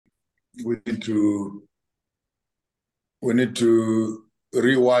we need to we need to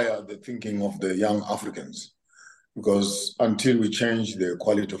rewire the thinking of the young Africans, because until we change the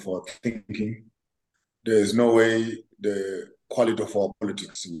quality of our thinking, there is no way the quality of our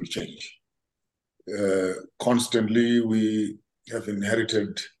politics will change. Constantly, we have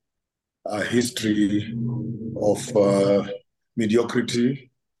inherited a history of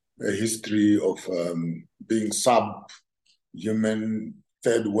mediocrity, a history of being sub-human,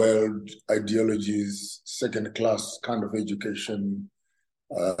 third world ideologies, second class kind of education,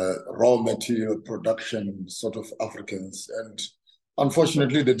 raw material production sort of Africans. And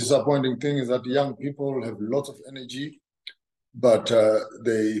unfortunately, the disappointing thing is that young people have lots of energy, but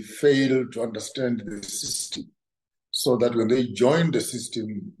they fail to understand the system, so that when they join the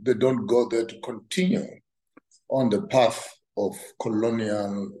system, they don't go there to continue on the path of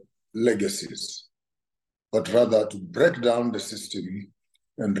colonial legacies, but rather to break down the system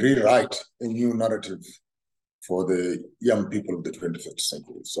and rewrite a new narrative for the young people of the 21st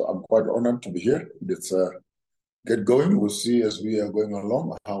century. So I'm quite honored to be here. Let's get going. We'll see as we are going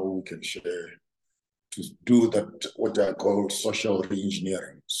along how we can share to do that, what I call social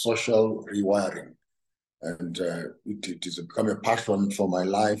reengineering, social rewiring. And it has become a passion for my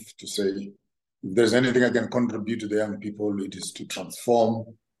life to say, if there's anything I can contribute to the young people, it is to transform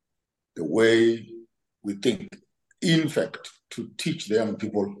the way we think. In fact, to teach the young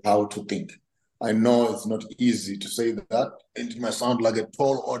people how to think. I know it's not easy to say that, and it might sound like a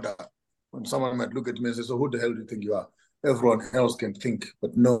tall order when someone might look at me and say, so who the hell do you think you are? Everyone else can think,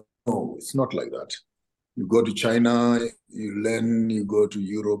 but no, it's not like that. You go to China, you learn, you go to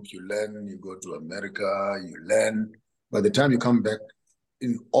Europe, you learn, you go to America, you learn. By the time you come back,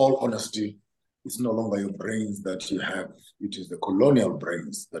 in all honesty, it's no longer your brains that you have. It is the colonial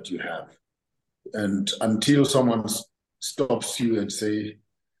brains that you have. And until someone stops you and say,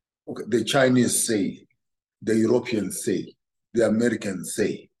 okay, the Chinese say, the Europeans say, the Americans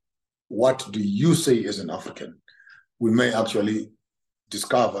say, what do you say as an African? We may actually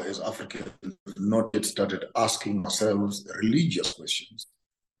discover as Africans not yet started asking ourselves religious questions,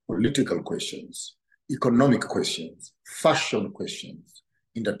 political questions, economic questions, fashion questions,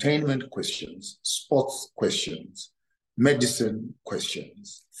 entertainment questions, sports questions, medicine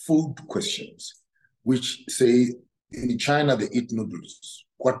questions, food questions, which say in China they eat noodles.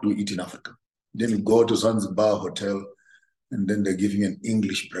 What do we eat in Africa? Then you go to Zanzibar hotel and then they're giving an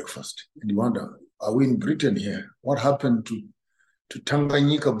English breakfast. And you wonder, are we in Britain here? What happened to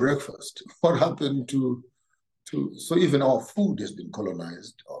Tanganyika breakfast? What happened to so even our food has been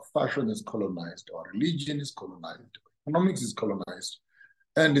colonized, our fashion is colonized, our religion is colonized, economics is colonized,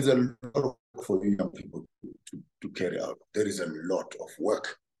 and there's a lot of work for young people to carry out. There is a lot of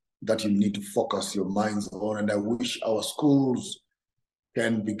work that you need to focus your minds on, and I wish our schools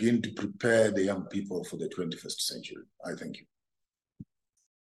can begin to prepare the young people for the 21st century. I thank you.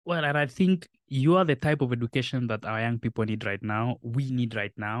 Well, and I think you are the type of education that our young people need right now. We need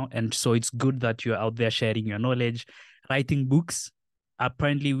right now. And so it's good that you're out there sharing your knowledge, writing books.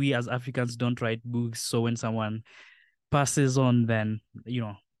 Apparently, we as Africans don't write books. So when someone passes on, then,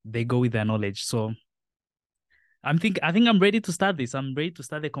 they go with their knowledge. So I think I'm ready to start this. I'm ready to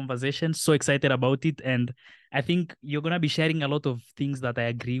start the conversation. So excited about it. And I think you're going to be sharing a lot of things that I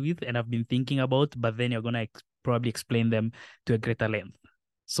agree with and I've been thinking about, but then you're going to probably explain them to a greater length.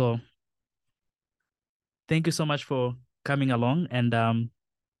 So thank you so much for coming along. And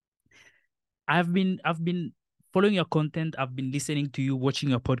I've been following your content. I've been listening to you, watching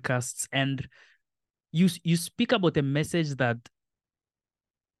your podcasts, and you speak about a message that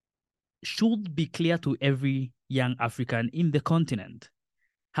should be clear to every young African in the continent.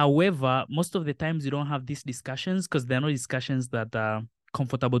 However, most of the times you don't have these discussions because they're not discussions that are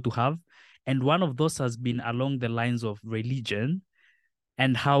comfortable to have. And one of those has been along the lines of religion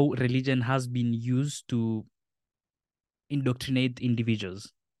and how religion has been used to indoctrinate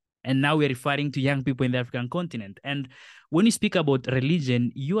individuals. And now we're referring to young people in the African continent. And when you speak about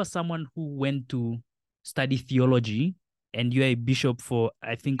religion, you are someone who went to study theology and you're a bishop for,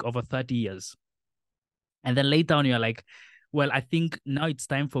 I think, over 30 years. And then later on, you're like, well, I think now it's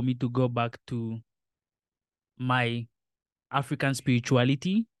time for me to go back to my African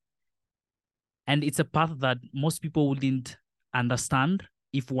spirituality. And it's a path that most people wouldn't understand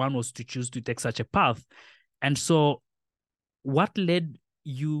if one was to choose to take such a path. And so what led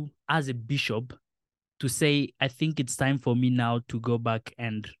you as a bishop to say, I think it's time for me now to go back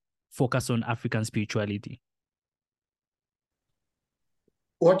and focus on African spirituality?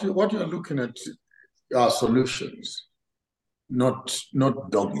 What you're looking at are solutions, not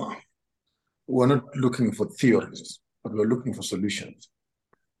dogma. We're not looking for theories, but we're looking for solutions.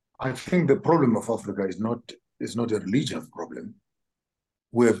 I think the problem of Africa is not a religious problem.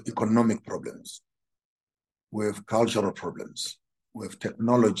 We have economic problems. We have cultural problems. We have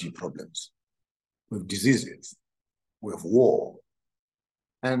technology problems. We have diseases. We have war.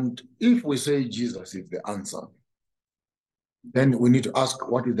 And if we say Jesus is the answer, then we need to ask,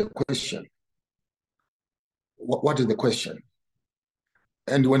 what is the question? What is the question?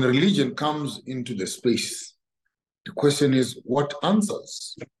 And when religion comes into the space, the question is, what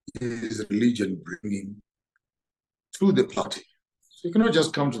answers is religion bringing to the party? So you cannot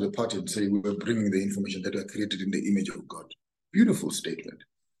just come to the party and say, we are bringing the information that are created in the image of God. Beautiful statement.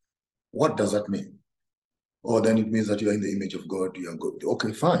 What does that mean? Or then it means that you are in the image of God, you are good.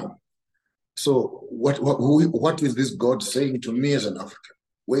 Okay, fine. So what is this God saying to me as an African?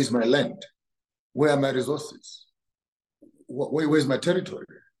 Where is my land? Where are my resources? Where is my territory?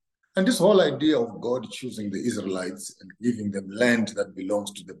 And this whole idea of God choosing the Israelites and giving them land that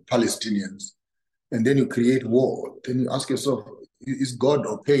belongs to the Palestinians, and then you create war, then you ask yourself, is God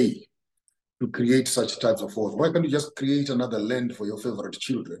okay to create such types of wars? Why can't you just create another land for your favorite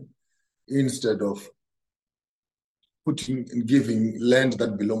children instead of putting and giving land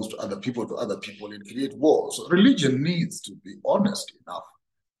that belongs to other people and create wars? So religion needs to be honest enough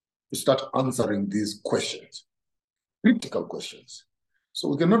to start answering these questions, critical questions. So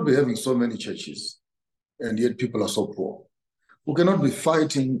we cannot be having so many churches and yet people are so poor. We cannot be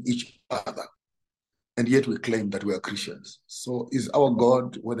fighting each other and yet we claim that we are Christians. So is our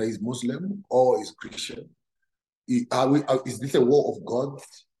God, whether he's Muslim or is Christian, is this a war of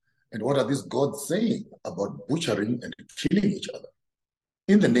gods? And what are these gods saying about butchering and killing each other?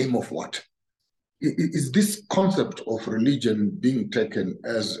 In the name of what? Is this concept of religion being taken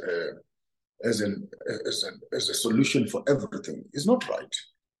as a solution for everything? Is not right.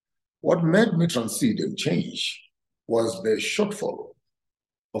 What made me transcend and change was the shortfall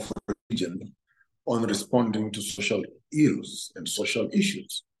of religion on responding to social ills and social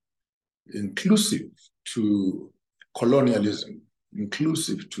issues, inclusive to colonialism,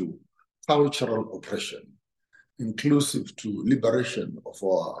 inclusive to cultural oppression, inclusive to liberation of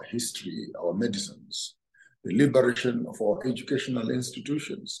our history, our medicines, the liberation of our educational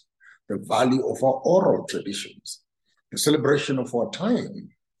institutions, the value of our oral traditions, the celebration of our time,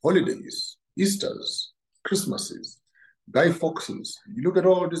 holidays, Easters, Christmases, Guy Fawkes. You look at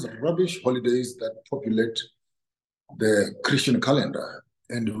all these rubbish holidays that populate the Christian calendar,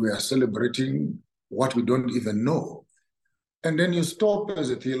 and we are celebrating what we don't even know. And then you stop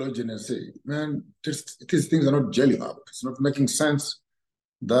as a theologian and say, man, these things are not gelling up. It's not making sense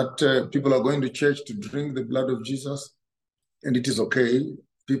that people are going to church to drink the blood of Jesus, and it is okay.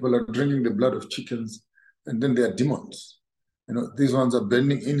 People are drinking the blood of chickens, and then they are demons. You know, these ones are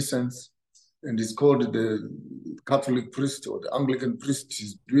burning incense, and it's called the Catholic priest or the Anglican priest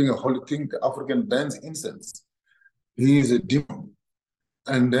is doing a holy thing. The African burns incense. He is a demon.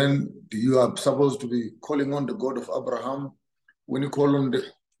 And then you are supposed to be calling on the God of Abraham. When you call on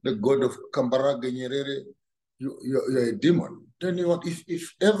the God of Kambara Nyerere, you're a demon. Then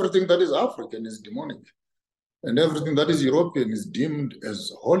if everything that is African is demonic and everything that is European is deemed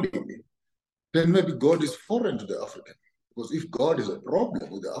as holy, then maybe God is foreign to the African. Because if God is a problem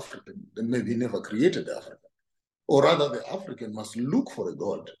with the African, then maybe he never created the African. Or rather, the African must look for a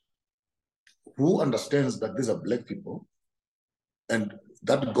God who understands that these are Black people, and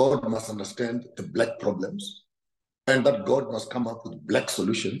that God must understand the Black problems, and that God must come up with Black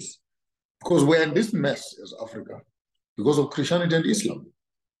solutions, because we're in this mess as Africa because of Christianity and Islam.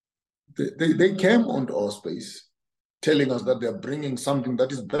 They came onto our space telling us that they're bringing something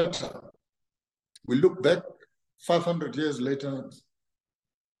that is better. We look back 500 years later,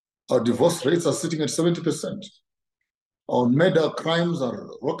 our divorce rates are sitting at 70%. Our murder crimes are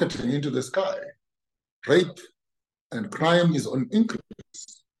rocketing into the sky. Rape and crime is on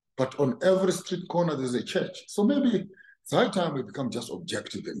increase. But on every street corner, there's a church. So maybe it's high time we become just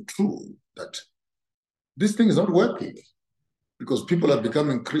objective and true that this thing is not working because people are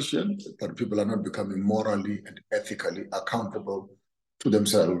becoming Christian, but people are not becoming morally and ethically accountable to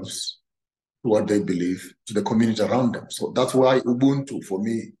themselves, to what they believe, to the community around them. So that's why Ubuntu, for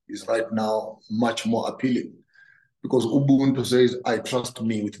me, is right now much more appealing, because Ubuntu says, I trust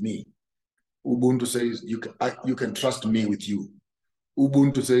me with me. Ubuntu says, you can trust me with you.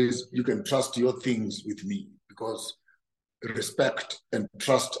 Ubuntu says, you can trust your things with me, because respect and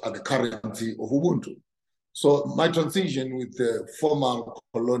trust are the currency of Ubuntu. So my transition with the formal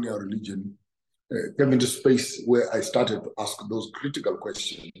colonial religion came into space where I started to ask those critical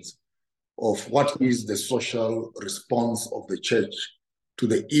questions of what is the social response of the church to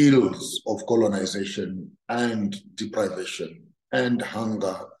the ills of colonization and deprivation and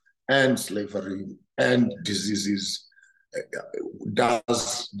hunger and slavery and diseases.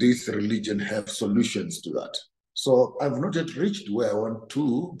 Does this religion have solutions to that? So I've not yet reached where I want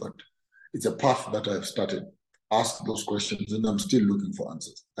to, but it's a path that I've started. Ask those questions, and I'm still looking for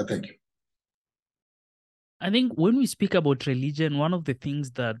answers. I thank you. I think when we speak about religion, one of the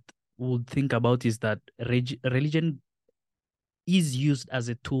things that we'll think about is that religion is used as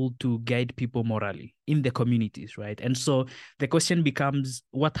a tool to guide people morally in the communities, right? And so the question becomes,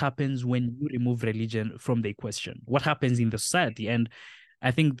 what happens when you remove religion from the equation? What happens in the society? And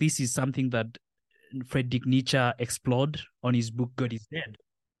I think this is something that Friedrich Nietzsche explored on his book, God is Dead.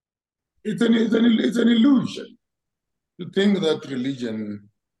 It's an illusion to think that religion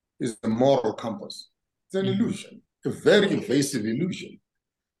is a moral compass. It's an illusion, a very evasive illusion,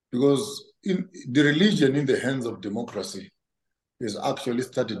 because the religion in the hands of democracy has actually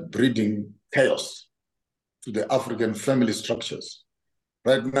started breeding chaos to the African family structures.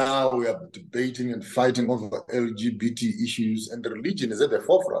 Right now, we are debating and fighting over LGBT issues, and the religion is at the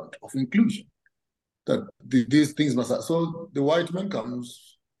forefront of inclusion. That these things must. So the white man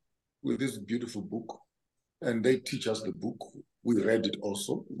comes with this beautiful book, and they teach us the book. We read it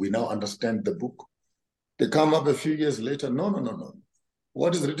also. We now understand the book. They come up a few years later. No.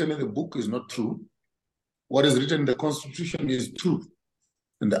 What is written in the book is not true. What is written in the Constitution is true.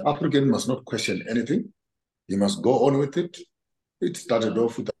 And the African must not question anything. He must go on with it. It started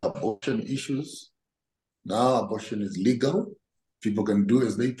off with abortion issues. Now abortion is legal. People can do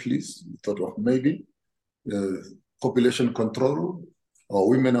as they please. We thought of maybe population control, or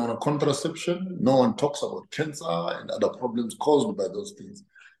women on a contraception. No one talks about cancer and other problems caused by those things.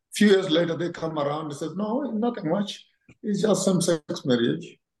 A few years later, they come around and say, no, nothing much. It's just same-sex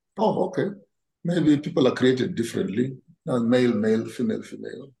marriage. Oh, okay. Maybe people are created differently. Male,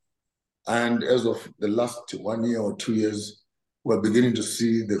 female. And as of the last 1 year or 2 years, we're beginning to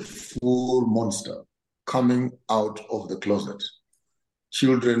see the full monster coming out of the closet.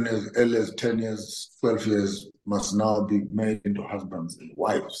 Children as early as 10 years, 12 years must now be made into husbands and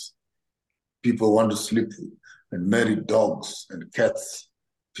wives. People want to sleep and marry dogs and cats.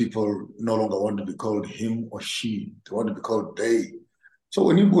 People no longer want to be called him or she. They want to be called they. So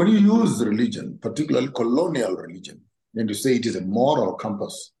when you use religion, particularly colonial religion, and you say it is a moral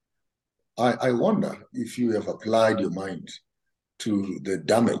compass, I wonder if you have applied your mind to the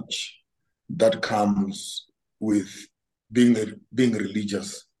damage that comes with being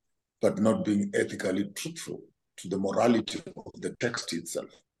religious, but not being ethically truthful to the morality of the text itself.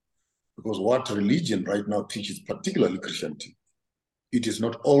 Because what religion right now teaches, particularly Christianity, it is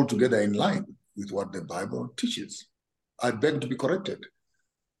not altogether in line with what the Bible teaches. I beg to be corrected,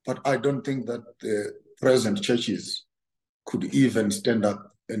 but I don't think that the present churches could even stand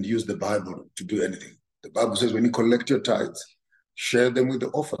up and use the Bible to do anything. The Bible says when you collect your tithes, share them with the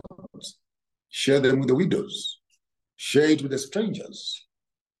orphans, share them with the widows, share it with the strangers,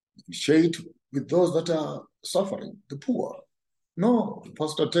 share it with those that are suffering, the poor. No, the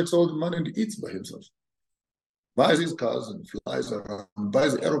pastor takes all the money and eats by himself, buys his cars and flies around,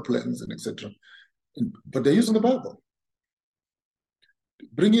 buys aeroplanes and etc. But they're using the Bible.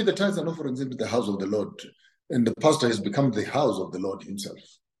 Bring ye the tithes and offerings into the house of the Lord, and the pastor has become the house of the Lord himself.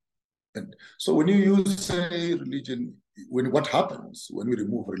 And so when you say religion, what happens when we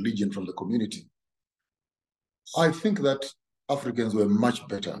remove religion from the community? I think that Africans were much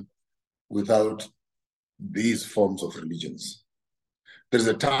better without these forms of religions. There's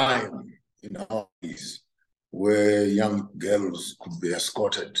a time in our days where young girls could be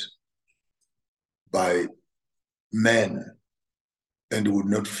escorted by men and would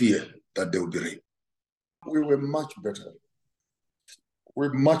not fear that they would be raped. We were much better.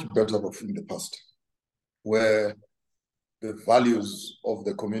 We're much better off in the past, where the values of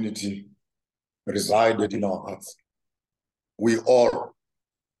the community resided in our hearts. We all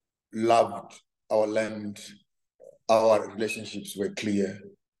loved our land. Our relationships were clear.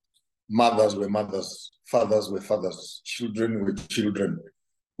 Mothers were mothers. Fathers were fathers. Children were children.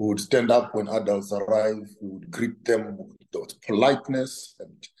 We would stand up when adults arrive. We would greet them with politeness.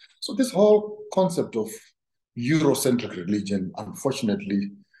 And so this whole concept of Eurocentric religion,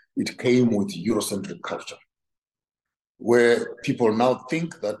 unfortunately, it came with Eurocentric culture, where people now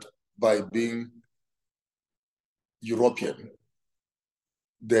think that by being European,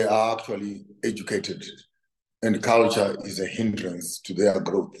 they are actually educated, and culture is a hindrance to their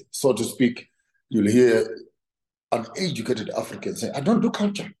growth. So to speak, you'll hear an educated African say, I don't do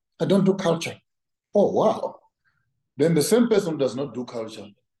culture. I don't do culture. Oh, wow. Then the same person who does not do culture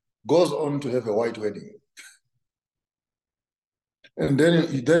goes on to have a white wedding. And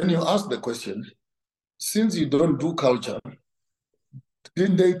then you ask the question, since you don't do culture,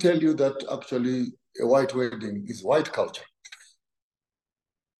 Didn't they tell you that actually a white wedding is white culture?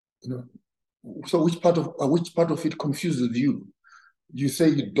 You know, so which part of it confuses you? You say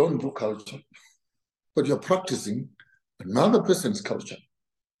you don't do culture, but you're practicing another person's culture.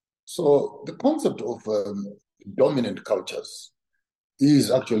 So the concept of dominant cultures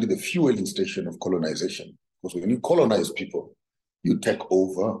is actually the fueling station of colonization. Because when you colonize people, you take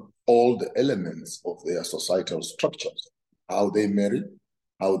over all the elements of their societal structures, how they marry,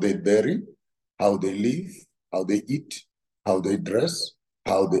 how they bury, how they live, how they eat, how they dress,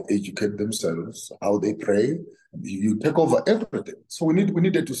 how they educate themselves, how they pray. You take over everything. So we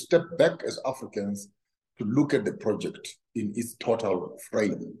needed to step back as Africans to look at the project in its total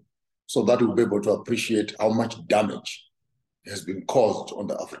frame so that we'll be able to appreciate how much damage has been caused on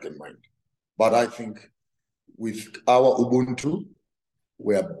the African mind. But I think with our Ubuntu,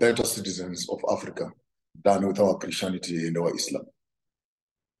 we are better citizens of Africa than with our Christianity and our Islam.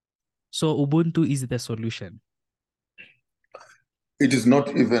 So Ubuntu is the solution. It is not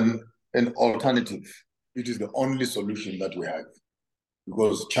even an alternative. It is the only solution that we have.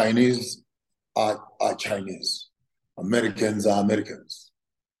 Because Chinese are Chinese. Americans are Americans.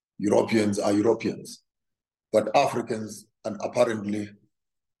 Europeans are Europeans. But Africans, and apparently,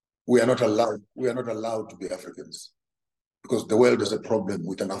 we are not allowed to be Africans. Because the world has a problem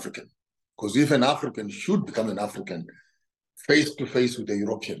with an African. Because if an African should become an African, face to face with a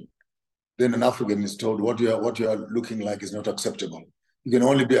European, then an African is told what you are looking like is not acceptable. You can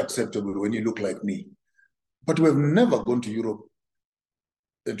only be acceptable when you look like me. But we have never gone to Europe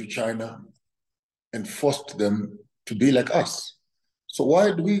and to China and forced them to be like us. So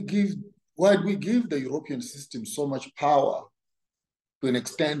why do we give the European system so much power to an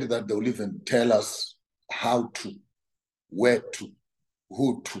extent that they'll even tell us how to, where to,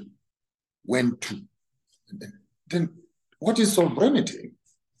 who to, when to? Then what is sovereignty?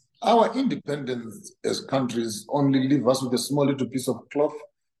 Our independence as countries only leave us with a small little piece of cloth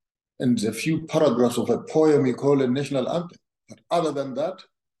and a few paragraphs of a poem we call a national anthem. But other than that,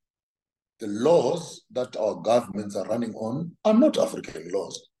 the laws that our governments are running on are not African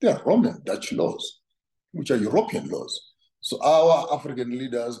laws. They are Roman Dutch laws, which are European laws. So our African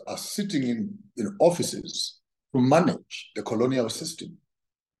leaders are sitting in offices to manage the colonial system.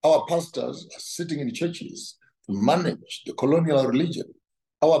 Our pastors are sitting in churches to manage the colonial religion.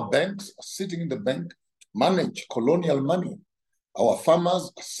 Our banks are sitting in the bank to manage colonial money. Our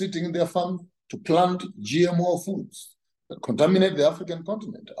farmers are sitting in their farm to plant GMO foods that contaminate the African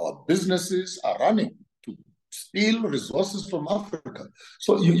continent. Our businesses are running to steal resources from Africa.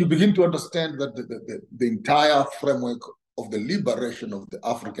 So you begin to understand that the entire framework of the liberation of the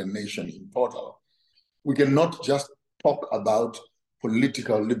African nation in total, we cannot just talk about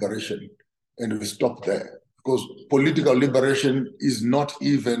political liberation and we stop there. Because political liberation is not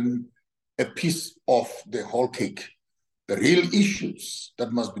even a piece of the whole cake. The real issues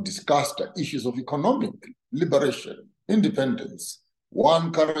that must be discussed are issues of economic liberation, independence,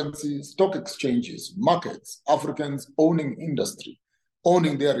 one currency, stock exchanges, markets, Africans owning industry,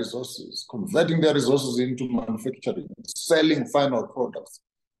 owning their resources, converting their resources into manufacturing, selling final products,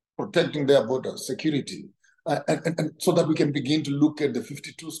 protecting their borders, security, and so that we can begin to look at the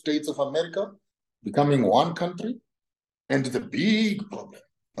 52 states of America becoming one country. And the big problem,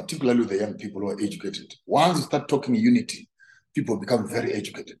 particularly with the young people who are educated, once you start talking unity, people become very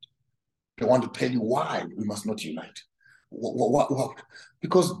educated. They want to tell you why we must not unite. What?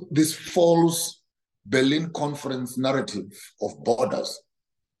 Because this false Berlin Conference narrative of borders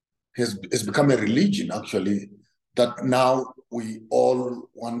has become a religion, actually, that now we all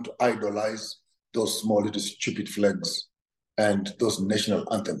want to idolize those small little stupid flags and those national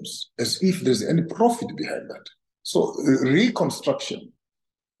anthems, as if there's any profit behind that. So reconstruction,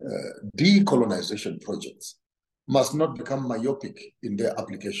 decolonization projects must not become myopic in their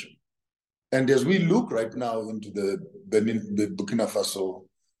application. And as we look right now into the Burkina Faso,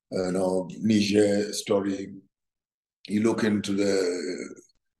 Niger story, you look into the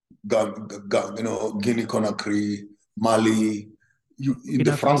Guinea-Conakry, Mali, in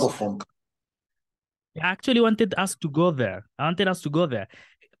the Francophone. I actually wanted us to go there.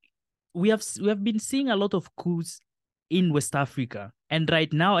 We have been seeing a lot of coups in West Africa. And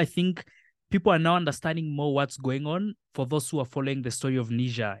right now, I think people are now understanding more what's going on for those who are following the story of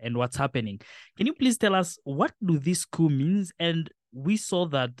Niger and what's happening. Can you please tell us, what do this coup means? And we saw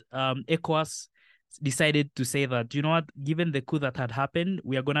that ECOWAS decided to say that, you know what, given the coup that had happened,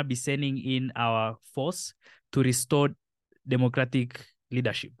 we are going to be sending in our force to restore democratic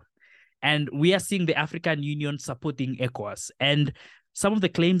leadership. And we are seeing the African Union supporting ECOWAS. And some of the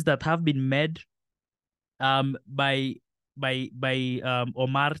claims that have been made by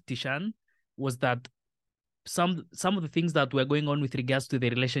Omar Tishan was that some of the things that were going on with regards to the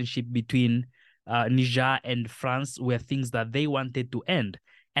relationship between Niger and France were things that they wanted to end.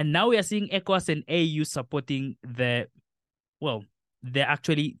 And now we are seeing ECOWAS and AU supporting they're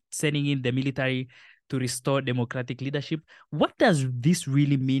actually sending in the military to restore democratic leadership. What does this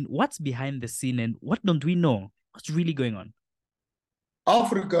really mean? What's behind the scene and what don't we know? What's really going on?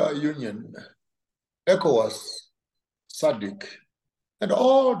 Africa Union, ECOWAS, SADC, and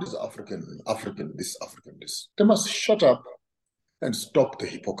all these they must shut up and stop the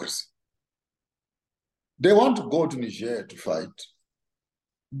hypocrisy. They want to go to Niger to fight.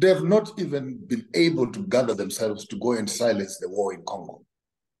 They have not even been able to gather themselves to go and silence the war in Congo,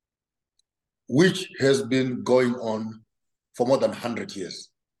 which has been going on for more than 100 years.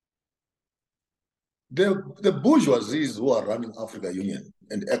 The bourgeoisies who are running Africa Union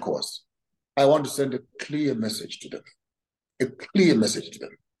and ECOWAS, I want to send a clear message to them. A clear message to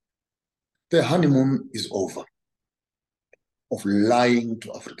them. Their honeymoon is over of lying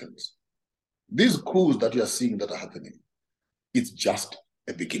to Africans. These coups that you are seeing that are happening, it's just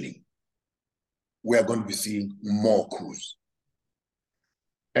a beginning. We are going to be seeing more coups.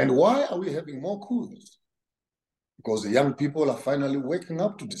 And why are we having more coups? Because the young people are finally waking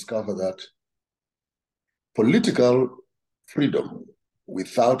up to discover that political freedom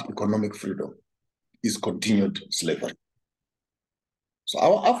without economic freedom is continued slavery. So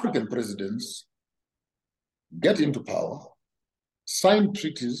our African presidents get into power, sign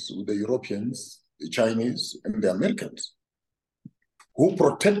treaties with the Europeans, the Chinese, and the Americans, who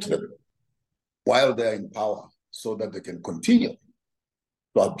protect them while they're in power so that they can continue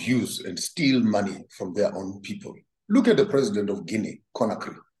to abuse and steal money from their own people. Look at the president of Guinea,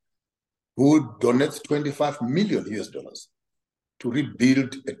 Conakry, who donates $25 million to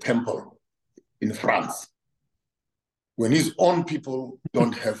rebuild a temple in France when his own people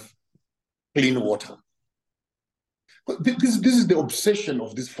don't have clean water. But this is the obsession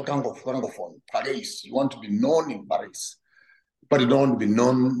of this francophone, Paris. You want to be known in Paris, but you don't want to be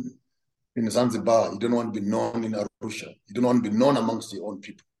known in Zanzibar. You don't want to be known in Arusha. You don't want to be known amongst your own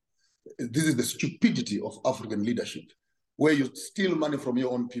people. This is the stupidity of African leadership, where you steal money from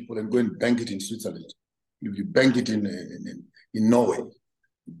your own people and go and bank it in Switzerland. You bank it in Norway,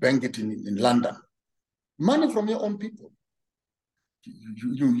 bank it in London. Money from your own people.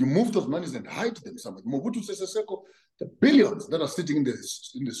 You move those monies and hide them somewhere. Mobutu Sese Seko, the billions that are sitting in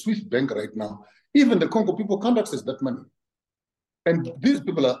the Swiss bank right now, even the Congo people can't access that money. And these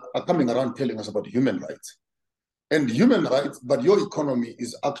people are coming around telling us about human rights. And human rights, but your economy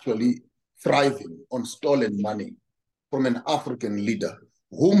is actually thriving on stolen money from an African leader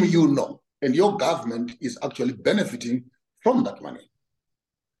whom you know, and your government is actually benefiting from that money.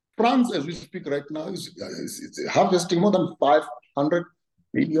 France, as we speak right now, is harvesting more than 500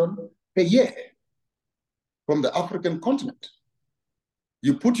 billion a year from the African continent.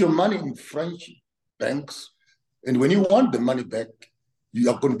 You put your money in French banks, and when you want the money back, you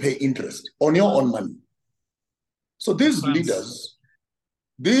are going to pay interest on your own money. So these leaders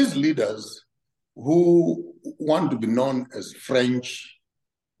who want to be known as French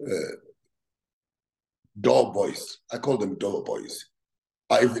door boys, I call them door boys.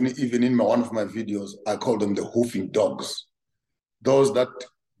 Even in one of my videos, I call them the hoofing dogs. Those that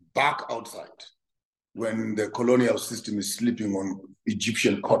bark outside when the colonial system is sleeping on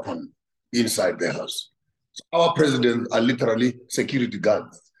Egyptian cotton inside their house. So our presidents are literally security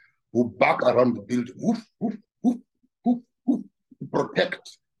guards who bark around the building, woof, woof, woof, woof, woof, to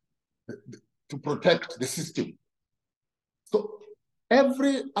protect the system. So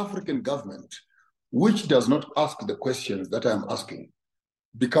every African government which does not ask the questions that I'm asking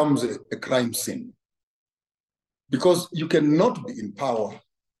becomes a crime scene. Because you cannot be in power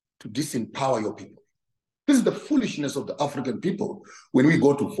to disempower your people. This is the foolishness of the African people. When we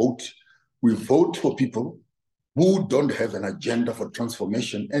go to vote, we vote for people who don't have an agenda for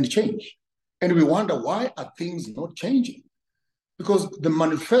transformation and change. And we wonder, why are things not changing? Because the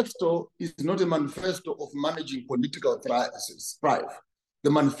manifesto is not a manifesto of managing political strife. The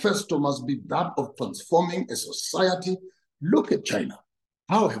manifesto must be that of transforming a society. Look at China.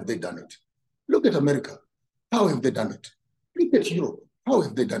 How have they done it? Look at America. How have they done it? Look at Europe. How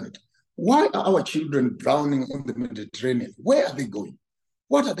have they done it? Why are our children drowning on the Mediterranean? Where are they going?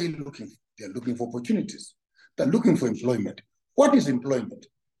 What are they looking for? They're looking for opportunities. They're looking for employment. What is employment?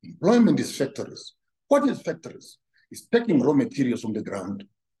 Employment is factories. What is factories? It's taking raw materials from the ground,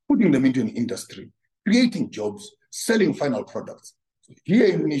 putting them into an industry, creating jobs, selling final products. So here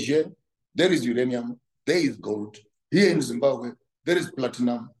in Niger, there is uranium, there is gold. Here in Zimbabwe, there is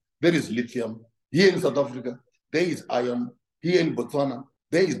platinum, there is lithium. Here in South Africa, there is iron. Here in Botswana,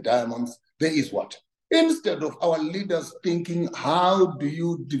 there is diamonds. There is what? Instead of our leaders thinking, how do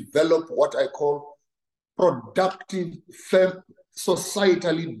you develop what I call productive,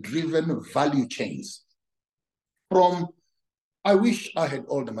 societally driven value chains? From, I wish I had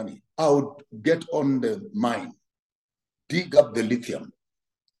all the money. I would get on the mine, dig up the lithium,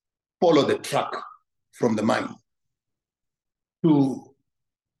 follow the truck from the mine to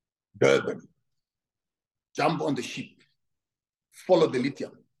Durban, jump on the ship, follow the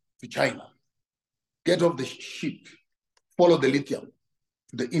lithium to China, get off the ship, follow the lithium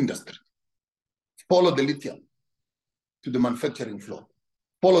to the industry, follow the lithium to the manufacturing floor,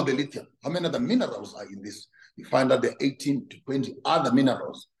 follow the lithium. How many other minerals are in this? You find out there are 18 to 20 other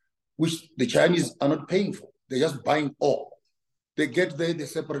minerals, which the Chinese are not paying for. They're just buying ore. They get there, they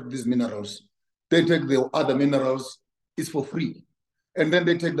separate these minerals. They take the other minerals, it's for free. And then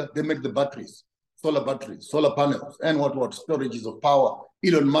they take that, they make the batteries, solar panels, and what storages of power.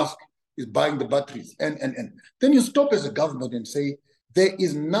 Elon Musk is buying the batteries, and. Then you stop as a government and say, there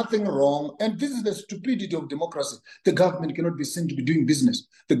is nothing wrong, and this is the stupidity of democracy. The government cannot be seen to be doing business.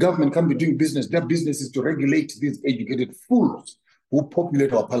 The government can't be doing business. Their business is to regulate these educated fools who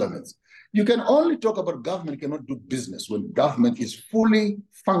populate our parliaments. You can only talk about government cannot do business when government is fully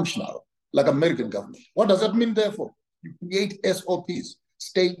functional, like American government. What does that mean, therefore? You create SOPs,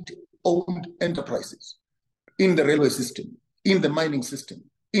 state-owned enterprises, in the railway system, in the mining system,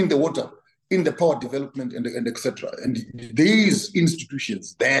 in the water, in the power development, and etc. And these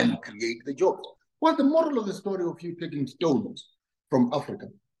institutions then create the jobs. What's the moral of the story of you taking stones from Africa,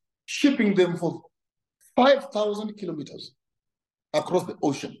 shipping them for 5,000 kilometers across the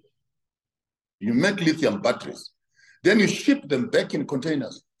ocean? You make lithium batteries, then you ship them back in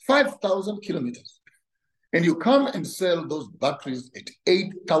containers, 5,000 kilometers. And you come and sell those batteries at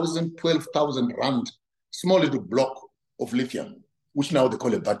 8,000, 12,000 rand, small little block of lithium, which now they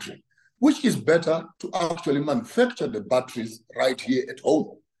call a battery. Which is better to actually manufacture the batteries right here at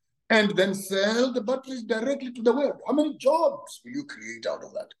home and then sell the batteries directly to the world? How many jobs will you create out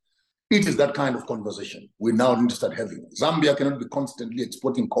of that? It is that kind of conversation we now need to start having. Zambia cannot be constantly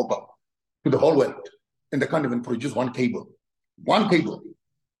exporting copper to the whole world, and they can't even produce one cable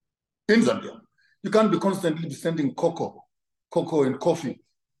in Zambia. You can't be constantly sending cocoa and coffee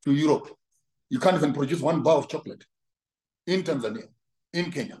to Europe. You can't even produce one bar of chocolate in Tanzania,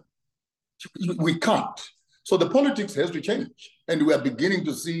 in Kenya. We can't. So the politics has to change. And we are beginning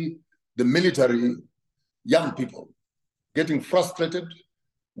to see the military young people getting frustrated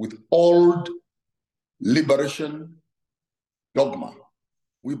with old liberation dogma.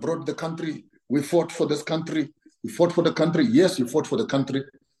 We brought the country, we fought for this country, we fought for the country. Yes, you fought for the country,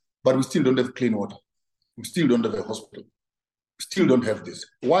 but we still don't have clean water. We still don't have a hospital. We still don't have this.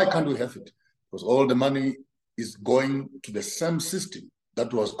 Why can't we have it? Because all the money is going to the same system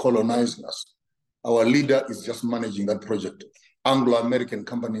that was colonizing us. Our leader is just managing that project. Anglo-American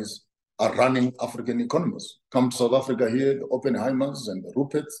companies are running African economies. Come to South Africa here, the Oppenheimers and the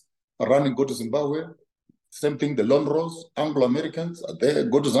Ruperts are running, go to Zimbabwe. Same thing, the Lonros, Anglo-Americans are there,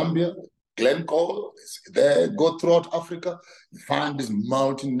 go to Zambia. Glencore is there, go throughout Africa. You find these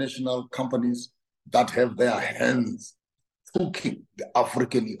multinational companies that have their hands cooking the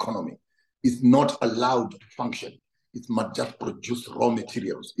African economy. It's not allowed to function. It must just produce raw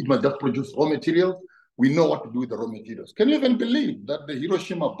materials. It must just produce raw materials. We know what to do with the raw materials. Can you even believe that the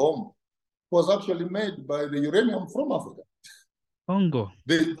Hiroshima bomb was actually made by the uranium from Africa? Congo.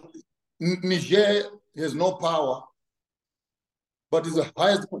 Niger has no power, but is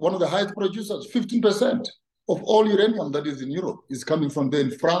one of the highest producers. 15% of all uranium that is in Europe is coming from there.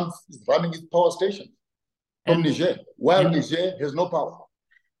 In France is running its power station from Niger, while Niger has no power.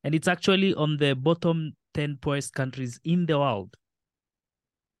 And it's actually on the bottom 10 poorest countries in the world.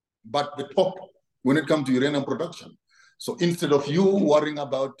 But the top when it comes to uranium production. So instead of you worrying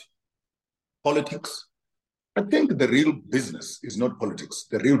about politics, I think the real business is not politics.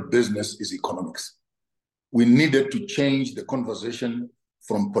 The real business is economics. We needed to change the conversation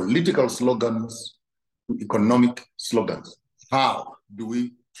from political slogans to economic slogans. How do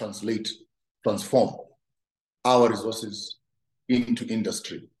we transform our resources into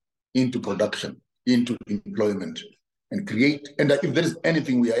industry, into production, into employment, and create? And if there is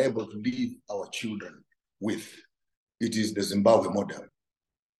anything we are able to leave our children with, it is the Zimbabwe model.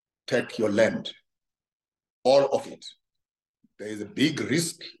 Take your land, all of it. There is a big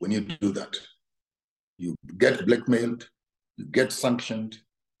risk when you do that. You get blackmailed, you get sanctioned,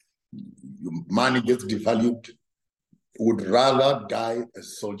 your money gets devalued. Would rather die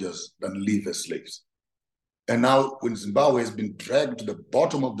as soldiers than live as slaves. And now when Zimbabwe has been dragged to the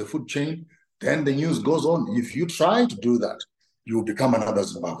bottom of the food chain, Then the news goes on. If you try to do that, you will become another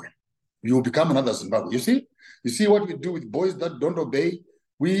Zimbabwe. You will become another Zimbabwe. You see what we do with boys that don't obey?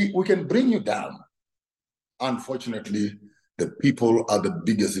 We can bring you down. Unfortunately, the people are the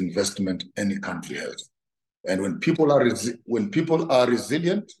biggest investment any country has. And when people are resilient, when people are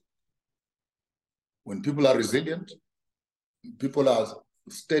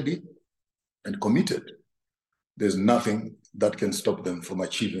steady and committed, there's nothing that can stop them from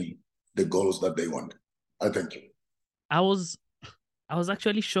achieving the goals that they want. I thank you. I was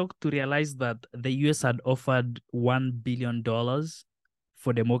actually shocked to realize that the US had offered $1 billion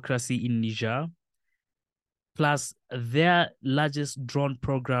for democracy in Niger. Plus, their largest drone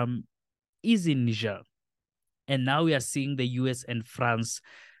program is in Niger. And now we are seeing the US and France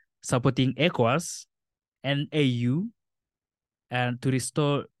supporting ECOWAS and AU and to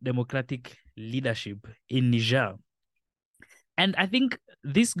restore democratic leadership in Niger. And I think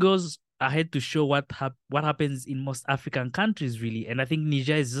this goes ahead to show what happens in most African countries, really. And I think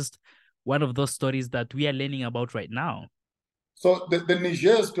Niger is just one of those stories that we are learning about right now. So the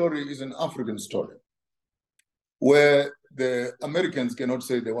Niger story is an African story where the Americans cannot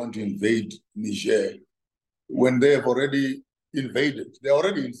say they want to invade Niger when they have already invaded. They're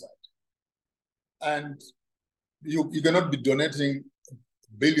already inside. And you cannot be donating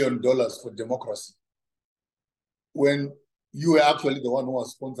 $1 billion for democracy when you are actually the one who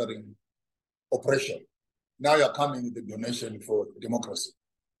was sponsoring oppression. Now you're coming with the donation for democracy.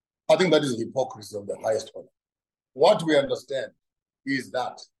 I think that is hypocrisy of the highest order. What we understand is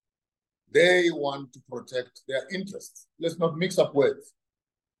that they want to protect their interests. Let's not mix up words.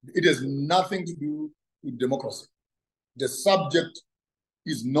 It has nothing to do with democracy. The subject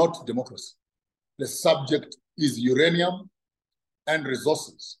is not democracy. The subject is uranium and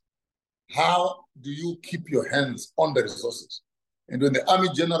resources. How do you keep your hands on the resources? And when the army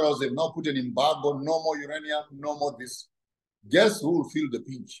generals have now put an embargo, no more uranium, no more this, guess who will feel the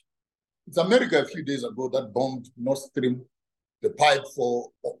pinch? It's America a few days ago that bombed Nord Stream, the pipe for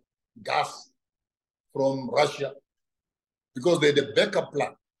gas from Russia, because they had a backup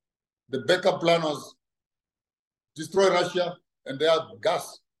plan. The backup plan was destroy Russia and their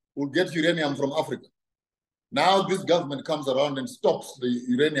gas will get uranium from Africa. Now this government comes around and stops the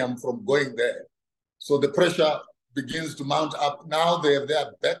uranium from going there. So the pressure begins to mount up. Now they have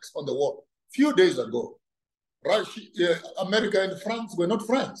their backs on the wall. Few days ago, Russia, America and France were not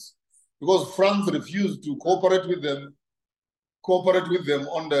friends because France refused to cooperate with them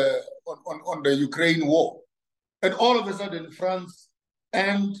on the Ukraine war. And all of a sudden, France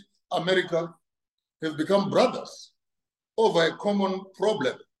and America have become brothers over a common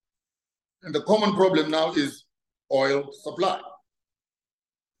problem. And the common problem now is oil supply.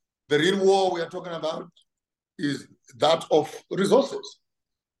 The real war we are talking about is that of resources.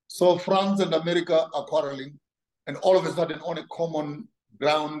 So France and America are quarreling, and all of a sudden on a common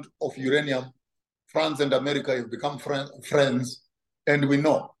ground of uranium, France and America have become friends, and we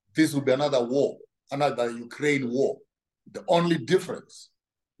know this will be another war, another Ukraine war. The only difference,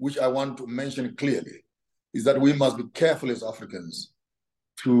 which I want to mention clearly, is that we must be careful as Africans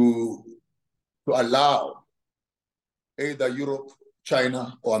to allow either Europe,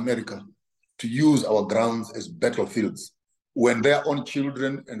 China, or America to use our grounds as battlefields when their own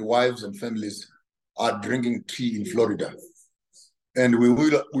children and wives and families are drinking tea in Florida. And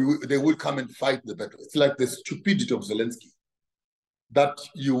they will come and fight the battle. It's like the stupidity of Zelensky, that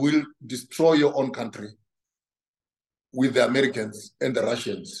you will destroy your own country with the Americans and the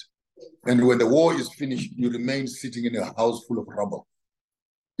Russians. And when the war is finished, you remain sitting in a house full of rubble.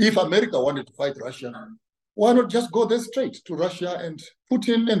 If America wanted to fight Russia, why not just go there straight to Russia and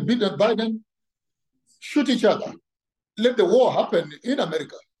Putin and Biden shoot each other? Let the war happen in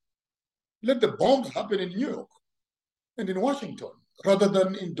America. Let the bombs happen in New York and in Washington, rather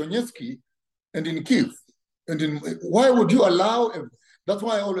than in Donetsk and in Kiev. Why would you allow? That's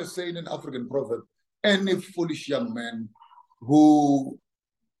why I always say in an African proverb, any foolish young man who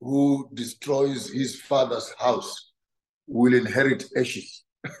destroys his father's house will inherit ashes.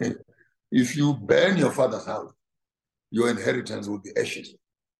 If you burn your father's house, your inheritance will be ashes.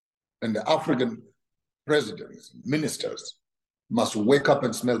 And the African presidents, ministers, must wake up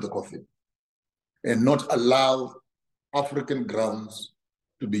and smell the coffee and not allow African grounds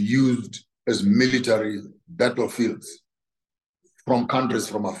to be used as military battlefields from countries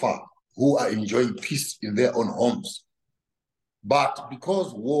from afar who are enjoying peace in their own homes. But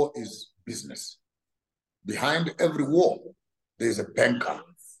because war is business, behind every war, there's a banker.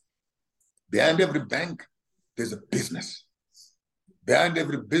 Behind every bank, there's a business. Behind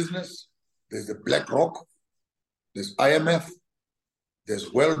every business, there's a BlackRock, there's IMF,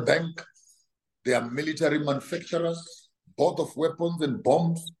 there's World Bank, They are military manufacturers, both of weapons and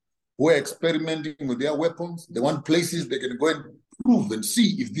bombs, who are experimenting with their weapons. They want places they can go and prove and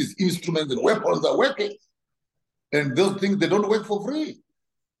see if these instruments and weapons are working. And those things, they don't work for free.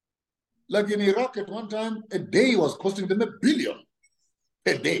 Like in Iraq at one time, a day was costing them $1 billion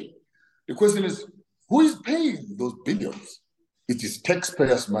a day. The question is, who is paying those billions? It is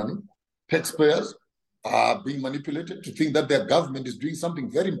taxpayers' money. Taxpayers are being manipulated to think that their government is doing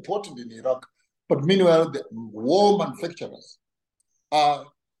something very important in Iraq. But meanwhile, the war manufacturers are,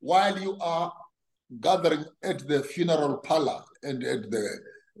 while you are gathering at the funeral parlor and at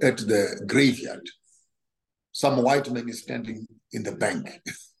the graveyard, some white man is standing in the bank,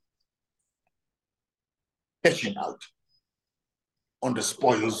 cashing out on the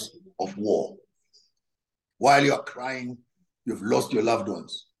spoils of war. While you are crying, you've lost your loved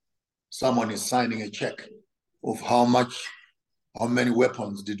ones. Someone is signing a check of how many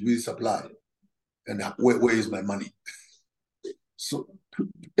weapons did we supply, and where is my money? So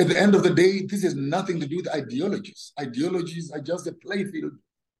at the end of the day, this has nothing to do with ideologies. Ideologies are just a playfield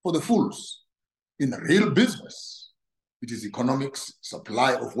for the fools. In real business, it is economics,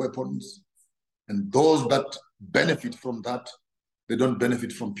 supply of weapons, and those that benefit from that, they don't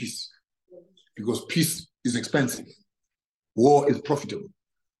benefit from peace, because peace is expensive. War is profitable.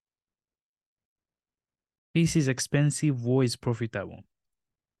 Peace is expensive, war is profitable.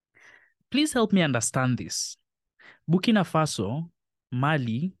 Please help me understand this. Burkina Faso,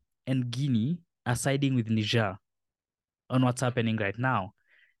 Mali, and Guinea are siding with Niger on what's happening right now.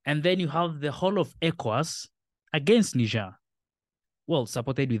 And then you have the whole of ECOWAS against Niger. Well,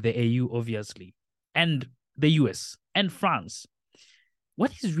 supported with the AU, obviously, and the US and France.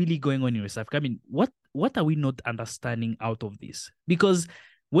 What is really going on in West Africa? I mean, what are we not understanding out of this? Because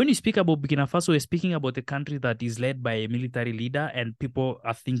when you speak about Burkina Faso, we're speaking about a country that is led by a military leader, and people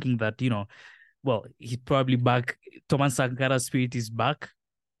are thinking that, well, he's probably back. Thomas Sankara's spirit is back,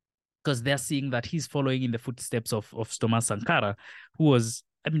 because they're seeing that he's following in the footsteps of Thomas Sankara, who was,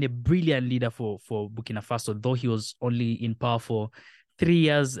 a brilliant leader for Burkina Faso, though he was only in power for 3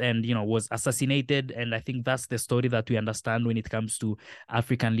 years and, was assassinated. And I think that's the story that we understand when it comes to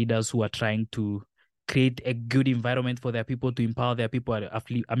African leaders who are trying to create a good environment for their people, to empower their people,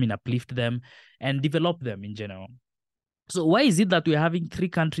 uplift them and develop them in general. So why is it that we're having 3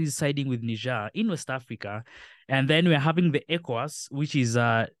 countries siding with Niger in West Africa, and then we're having the ECOWAS, which is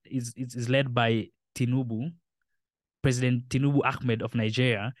led by President Tinubu Ahmed of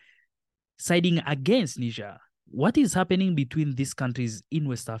Nigeria, siding against Niger? What is happening between these countries in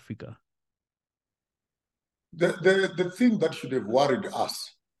West Africa? The thing that should have worried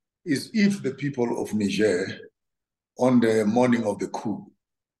us is if the people of Niger, on the morning of the coup,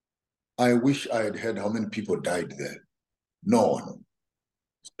 I wish I had heard how many people died there. No one.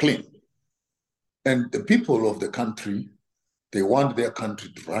 It's clean. And the people of the country, they want their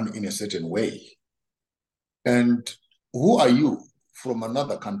country to run in a certain way. And who are you from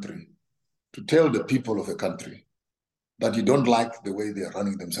another country to tell the people of a country that you don't like the way they are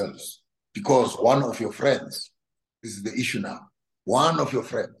running themselves? Because one of your friends, this is the issue now, one of your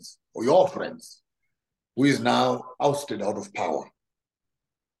friends, or your friends, who is now ousted out of power,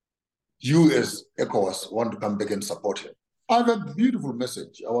 you as ECOWAS want to come back and support him. I have a beautiful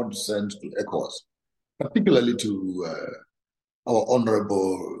message I want to send to ECOWAS, particularly to our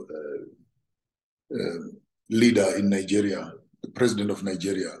honorable leader in Nigeria, the president of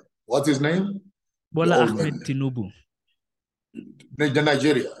Nigeria. What's his name? Bola Ahmed Tinubu.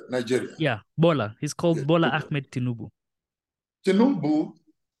 Nigeria. Yeah, Bola. He's called Bola Ahmed Tinubu. Tinubu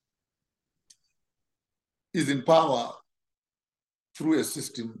is in power through a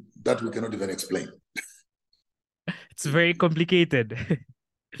system that we cannot even explain. It's very complicated.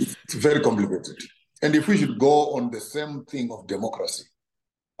 It's very complicated. And if we should go on the same thing of democracy,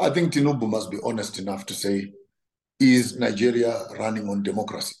 I think Tinubu must be honest enough to say, is Nigeria running on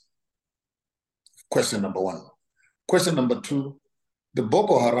democracy? Question number 1. Question number 2, the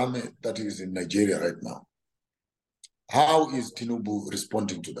Boko Haram that is in Nigeria right now, how is Tinubu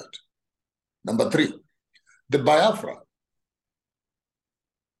responding to that? Number 3, the Biafra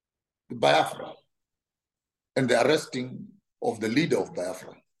and the arresting of the leader of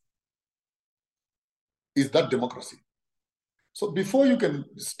Biafra. Is that democracy? So before you can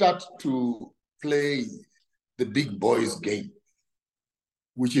start to play the big boys game,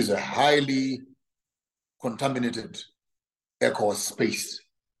 which is a highly contaminated ECOWAS space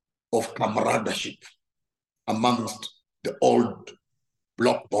of camaraderie amongst the old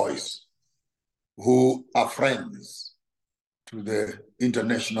bloc boys who are friends to the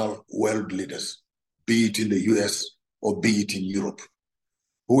international world leaders, be it in the US or be it in Europe.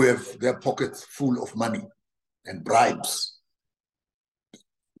 who have their pockets full of money and bribes,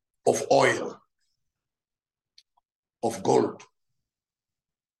 of oil, of gold,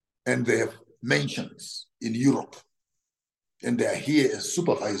 and they have mansions in Europe, and they are here as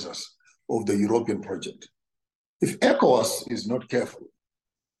supervisors of the European project. If ECOWAS is not careful,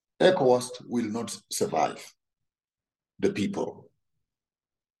 ECOWAS will not survive the people.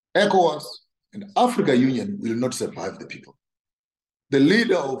 ECOWAS and Africa Union will not survive the people. The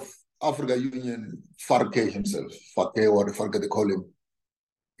leader of Africa Union, Farke himself, Farke or Farke they call him,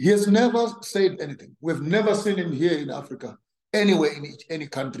 he has never said anything. We've never seen him here in Africa, anywhere in any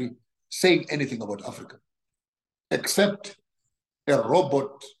country, saying anything about Africa, except a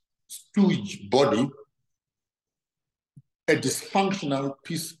robot stooge body, a dysfunctional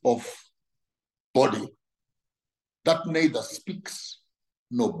piece of body that neither speaks,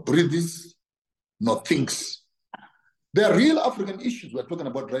 nor breathes, nor thinks. There are real African issues we're talking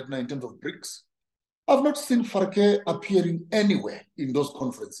about right now in terms of BRICS. I've not seen Farke appearing anywhere in those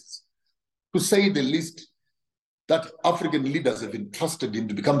conferences, to say the least, that African leaders have entrusted him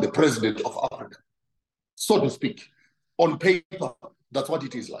to become the president of Africa, so to speak. On paper, that's what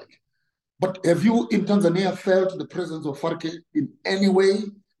it is like. But have you in Tanzania felt the presence of Farke in any way?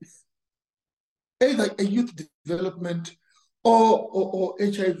 Either a youth development or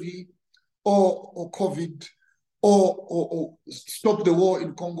HIV or COVID or stop the war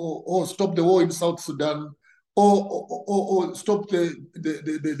in Congo or stop the war in South Sudan or stop the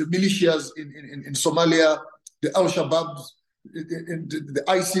militias in Somalia, the Al-Shabaabs, the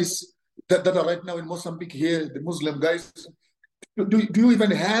ISIS that are right now in Mozambique here, the Muslim guys. Do you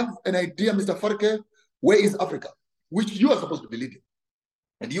even have an idea, Mr. Farke, where is Africa, which you are supposed to be leading?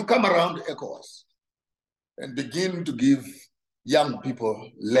 And you come around ECOWAS and begin to give young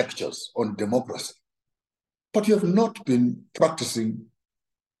people lectures on democracy. But you have not been practicing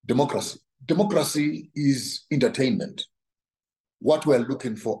democracy. Democracy is entertainment. What we're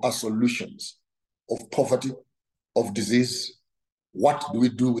looking for are solutions of poverty, of disease. What do we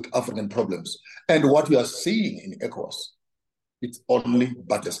do with African problems? And what we are seeing in ECOWAS, it's only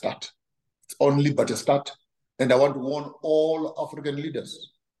but a start. It's only but a start. And I want to warn all African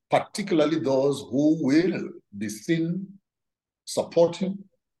leaders, particularly those who will be seen supporting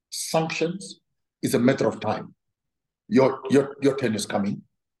sanctions. It's a matter of time. Your turn is coming.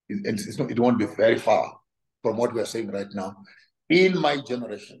 It won't be very far from what we are saying right now. In my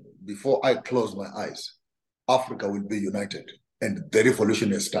generation, before I close my eyes, Africa will be united and the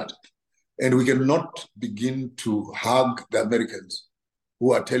revolution has started. And we cannot begin to hug the Americans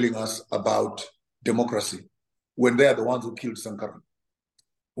who are telling us about democracy when they are the ones who killed Sankara,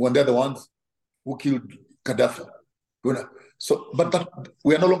 when they're the ones who killed Gaddafi. But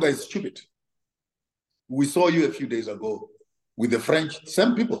we are no longer as stupid. We saw you a few days ago with the French,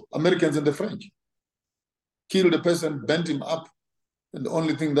 same people, Americans and the French, killed a person, bent him up, and the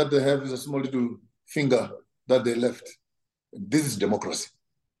only thing that they have is a small little finger that they left. This is democracy,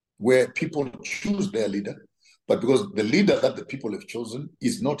 where people choose their leader, but because the leader that the people have chosen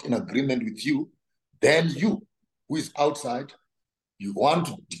is not in agreement with you, then you, who is outside, you want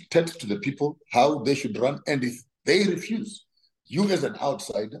to dictate to the people how they should run, and if they refuse, you as an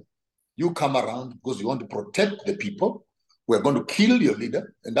outsider, you come around because you want to protect the people. We're going to kill your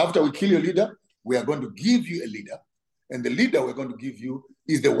leader, and after we kill your leader, we are going to give you a leader, and the leader we're going to give you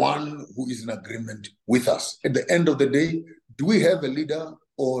is the one who is in agreement with us. At the end of the day, do we have a leader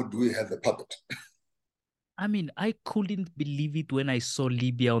or do we have a puppet? I mean, I couldn't believe it when I saw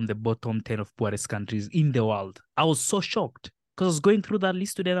Libya on the bottom 10 of poorest countries in the world. I was so shocked because I was going through that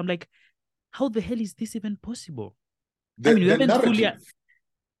list today and I'm like, how the hell is this even possible? The narrative,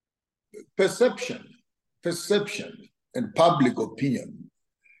 perception, and public opinion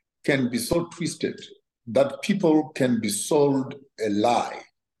can be so twisted that people can be sold a lie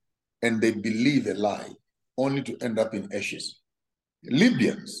and they believe a lie only to end up in ashes.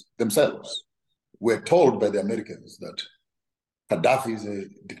 Libyans themselves were told by the Americans that Gaddafi is a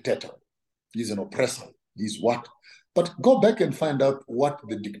dictator, he's an oppressor, he's what? But go back and find out what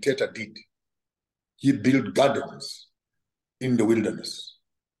the dictator did. He built gardens in the wilderness.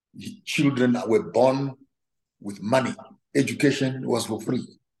 Children were born with money. Education was for free.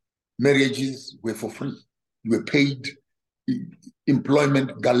 Marriages were for free. You were paid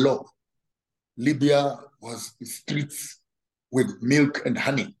employment galore. Libya was streets with milk and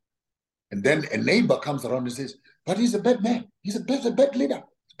honey. And then a neighbor comes around and says, but he's a bad man. He's a bad leader.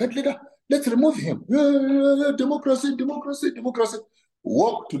 Bad leader. Let's remove him. Democracy, democracy, democracy.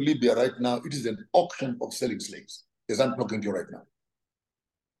 Walk to Libya right now. It is an auction of selling slaves, as I'm talking to you right now.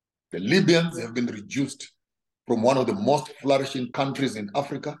 The Libyans have been reduced from one of the most flourishing countries in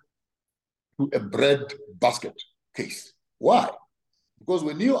Africa to a bread basket case. Why? Because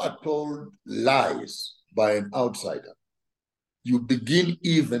when you are told lies by an outsider, you begin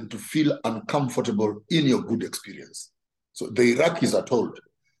even to feel uncomfortable in your good experience. So the Iraqis are told,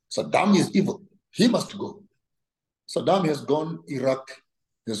 Saddam is evil, he must go. Saddam has gone, Iraq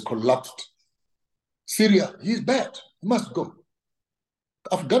has collapsed. Syria, he's bad, he must go.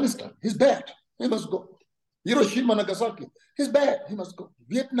 Afghanistan, he's bad, he must go. Hiroshima, Nagasaki, he's bad, he must go.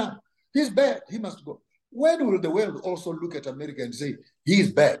 Vietnam, he's bad, he must go. When will the world also look at America and say, he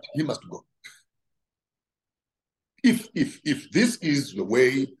is bad, he must go? If this is the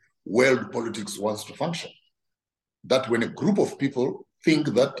way world politics wants to function, that when a group of people think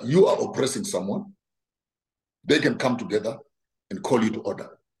that you are oppressing someone, they can come together and call you to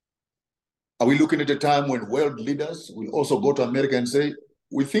order. Are we looking at a time when world leaders will also go to America and say,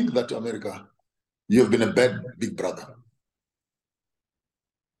 we think that America, you have been a bad big brother.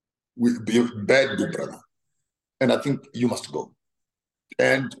 Bad big brother. And I think you must go.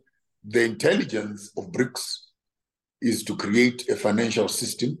 And the intelligence of BRICS is to create a financial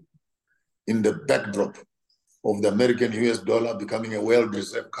system in the backdrop of the American US dollar becoming a world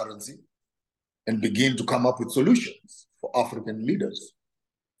reserve currency and begin to come up with solutions for African leaders,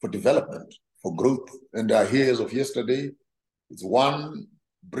 for development, for growth. And here as of yesterday, it's one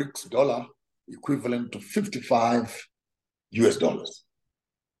BRICS dollar equivalent to 55 US dollars.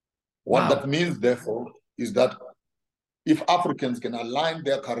 What that means, therefore, is that if Africans can align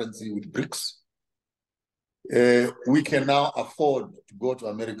their currency with BRICS, we can now afford to go to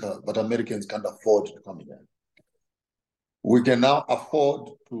America, but Americans can't afford to come here. We can now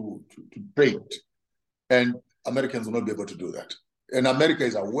afford to trade, and Americans will not be able to do that. And America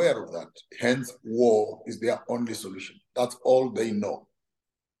is aware of that. Hence, war is their only solution. That's all they know.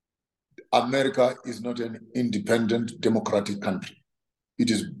 America is not an independent democratic country. It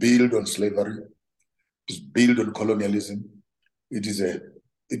is built on slavery. It is built on colonialism. It is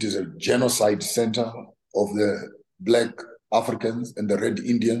a genocide center of the Black Africans and the Red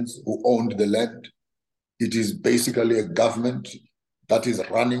Indians who owned the land. It is basically a government that is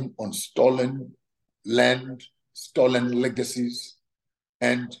running on stolen land, stolen legacies.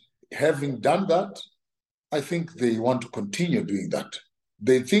 And having done that, I think they want to continue doing that.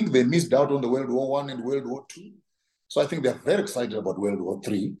 They think they missed out on the World War I and World War II. So I think they're very excited about World War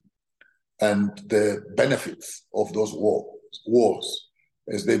III and the benefits of those wars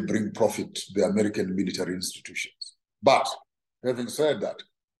as they bring profit to the American military institutions. But having said that,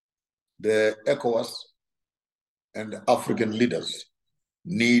 the ECOWAS and the African leaders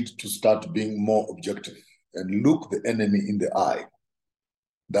need to start being more objective and look the enemy in the eye,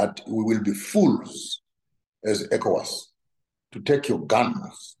 that we will be fools as ECOWAS to take your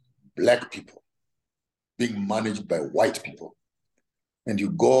guns, Black people, being managed by white people, and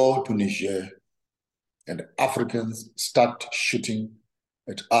you go to Niger and Africans start shooting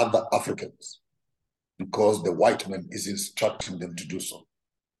at other Africans because the white man is instructing them to do so.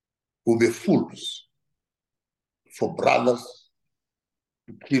 We'll be fools for brothers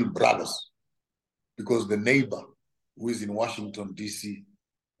to kill brothers because the neighbor who is in Washington, D.C.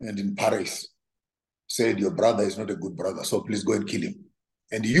 and in Paris said your brother is not a good brother, so please go and kill him.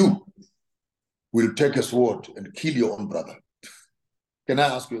 And you will take a sword and kill your own brother. Can I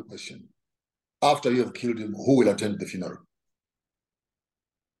ask you a question? After you have killed him, who will attend the funeral?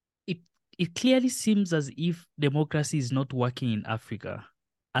 It clearly seems as if democracy is not working in Africa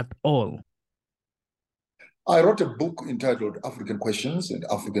at all. I wrote a book entitled African Questions and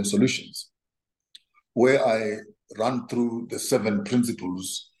African Solutions, where I run through the 7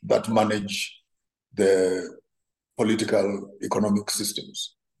 principles that manage the political economic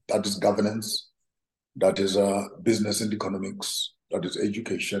systems. That is governance, that is business and economics, that is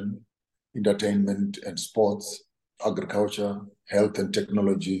education, entertainment and sports, agriculture, health and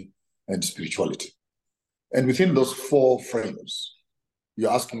technology, and spirituality. And within those 4 frames,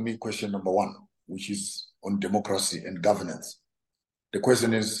 you're asking me question number 1, which is on democracy and governance. The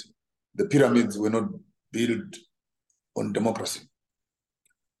question is, the pyramids were not built on democracy.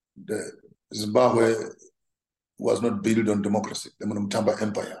 The Zimbabwe was not built on democracy. The Munumtamba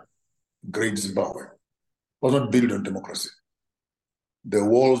Empire, Great Zimbabwe, was not built on democracy. The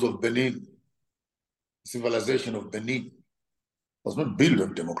walls of Benin, civilization of Benin, was not built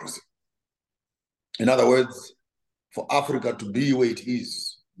on democracy. In other words, for Africa to be where it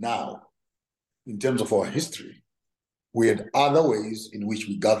is now, in terms of our history, we had other ways in which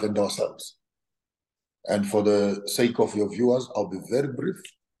we governed ourselves. And for the sake of your viewers, I'll be very brief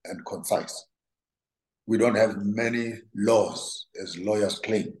and concise. We don't have many laws, as lawyers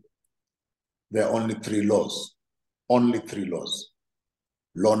claim. there are only three laws. Only three laws.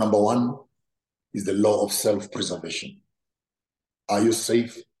 Law number one is the law of self-preservation. Are you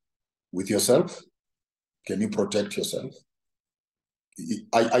safe with yourself? Can you protect yourself?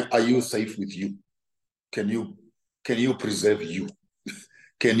 Are you safe with you? Can you preserve you?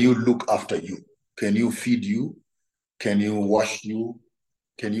 Can you look after you? Can you feed you? Can you wash you?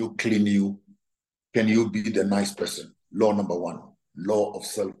 Can you clean you? Can you be the nice person? Law number one, law of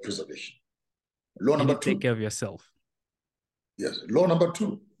self-preservation. Law Can number you two. take care of yourself? Yes. Law number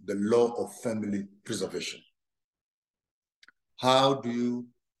two, the law of family preservation. How do you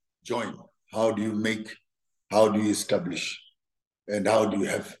join? How do you establish? And how do you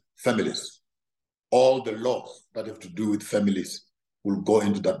have families? All the laws that have to do with families will go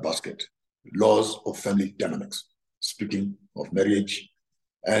into that basket. Laws of family dynamics, speaking of marriage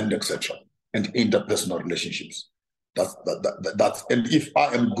and etc. and interpersonal relationships. That's and if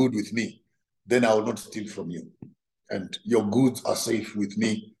I am good with me, then I will not steal from you. And your goods are safe with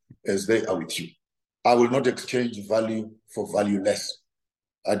me as they are with you. I will not exchange value for value less.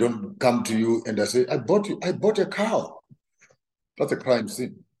 I don't come to you and I say, I bought a cow. That's a crime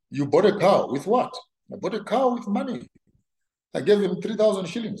scene. You bought a cow with what? I bought a cow with money. I gave him 3,000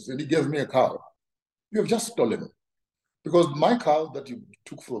 shillings and he gave me a cow. You have just stolen. Because my cow that you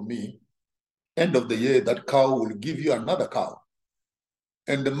took from me, end of the year, that cow will give you another cow.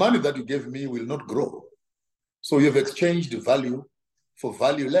 And the money that you gave me will not grow. So you have exchanged value for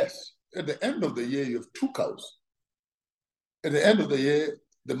value less. At the end of the year, you have two cows. At the end of the year,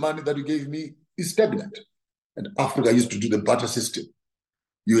 the money that you gave me is stagnant. And Africa used to do the barter system.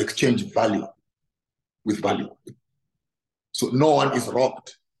 You exchange value with value. So no one is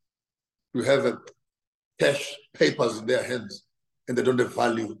robbed to have a cash papers in their hands and they don't have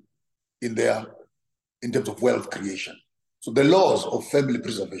value in terms of wealth creation. So the laws of family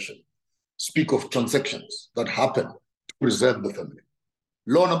preservation speak of transactions that happen to preserve the family.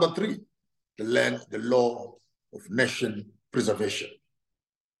 Law number three, the law of nation preservation.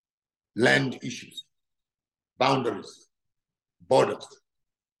 Land issues, boundaries, borders.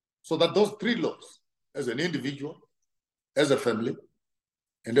 So that those three laws, as an individual, as a family,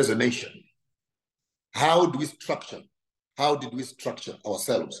 and as a nation, how did we structure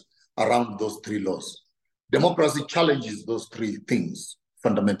ourselves around those three laws? Democracy challenges those three things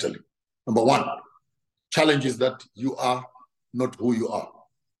fundamentally. Number one, challenges that you are not who you are.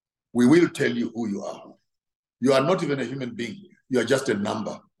 We will tell you who you are. You are not even a human being. You are just a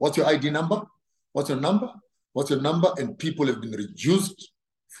number. What's your ID number? What's your number? What's your number? And people have been reduced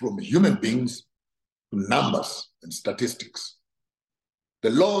from human beings to numbers and statistics. The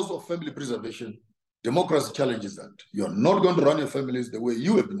laws of family preservation, democracy challenges that. You're not going to run your families the way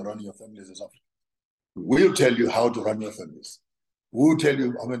you have been running your families as Africans. We'll tell you how to run your families. We'll tell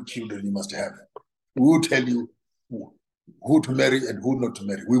you how many children you must have. We'll tell you who to marry and who not to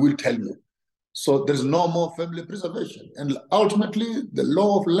marry. We will tell you. So there's no more family preservation. And ultimately, the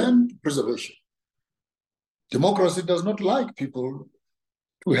law of land preservation. Democracy does not like people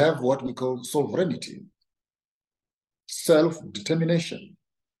to have what we call sovereignty, self-determination.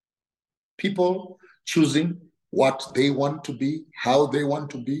 People choosing what they want to be, how they want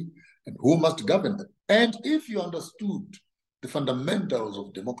to be, and who must govern them. And if you understood the fundamentals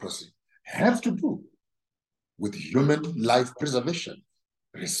of democracy, have to do with human life preservation,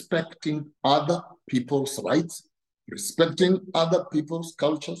 respecting other people's rights, respecting other people's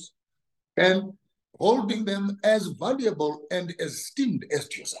cultures, and holding them as valuable and esteemed as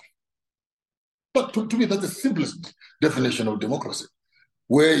to yourself. But to me, that's the simplest definition of democracy.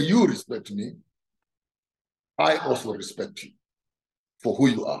 Where you respect me, I also respect you for who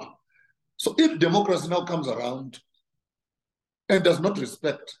you are. So if democracy now comes around and does not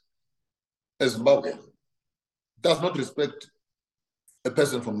respect a Zimbabwean, does not respect a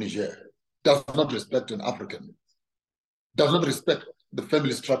person from Niger, does not respect an African, does not respect the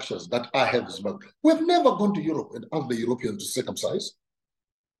family structures that I have in Zimbabwe. We've never gone to Europe and asked the Europeans to circumcise.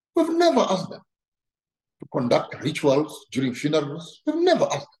 We've never asked them to conduct rituals during funerals. We've never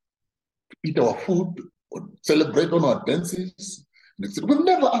asked them to eat our food or celebrate on our dances. We've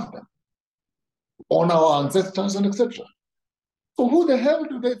never asked them to honor our ancestors and etc. So who the hell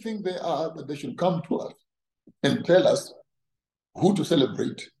do they think they are that they should come to us and tell us who to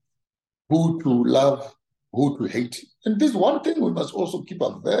celebrate, who to love, who to hate? And this one thing we must also keep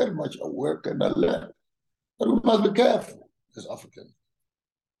a very much aware and alert. But we must be careful as Africans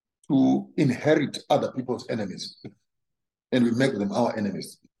to inherit other people's enemies and we make them our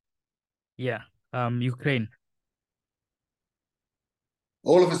enemies. Yeah. Ukraine.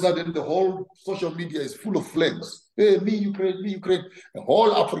 All of a sudden, the whole social media is full of flags. Hey, me, Ukraine, me, Ukraine. A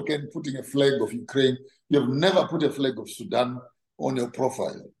whole African putting a flag of Ukraine. You have never put a flag of Sudan on your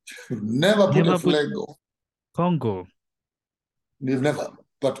profile. You've never put a flag of Congo. You've never.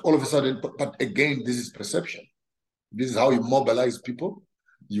 But all of a sudden, but again, this is perception. This is how you mobilize people.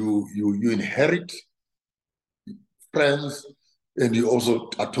 You inherit friends, and you also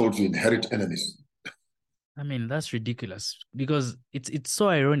are told to inherit enemies. I mean, that's ridiculous because it's so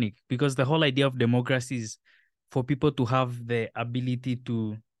ironic because the whole idea of democracy is for people to have the ability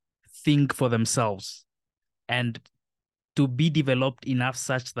to think for themselves and to be developed enough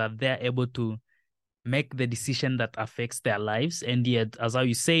such that they're able to make the decision that affects their lives. And yet, as how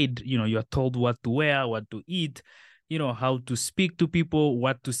you said, you're told what to wear, what to eat, how to speak to people,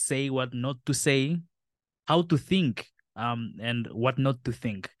 what to say, what not to say, how to think, and what not to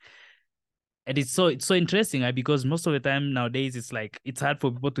think. And it's so interesting, right? Because most of the time nowadays it's like it's hard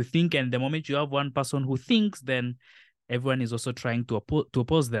for people to think, and the moment you have one person who thinks, then everyone is also trying to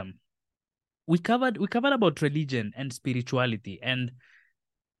oppose them. We covered about religion and spirituality, and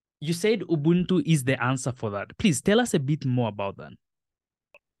you said Ubuntu is the answer for that. Please tell us a bit more about that.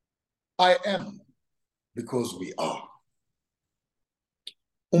 I am because we are.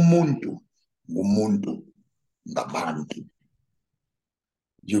 Umuntu, ngabantu.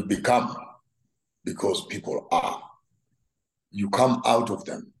 You become because people are. You come out of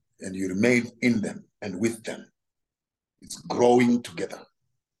them and you remain in them and with them. It's growing together,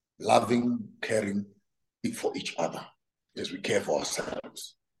 loving, caring for each other as we care for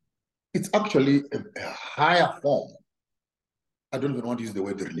ourselves. It's actually a higher form. I don't even want to use the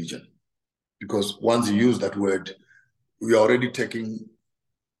word religion, because once you use that word, we are already taking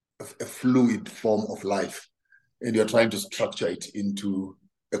a fluid form of life and you're trying to structure it into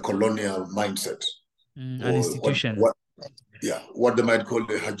a colonial mindset. An institution. What they might call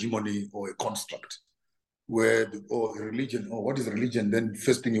a hegemony or a construct, where religion, what is religion? Then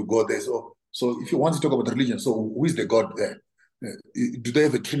first thing you go there. So if you want to talk about religion, so who is the God there? Do they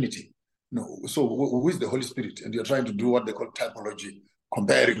have a Trinity? No. So who is the Holy Spirit? And you're trying to do what they call typology,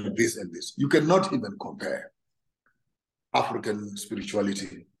 comparing this and this. You cannot even compare African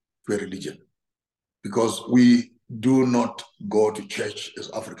spirituality to a religion, because we do not go to church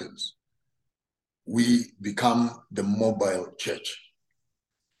as Africans. We become the mobile church.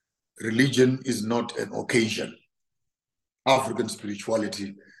 Religion is not an occasion. African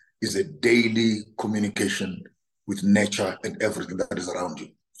spirituality is a daily communication with nature and everything that is around you.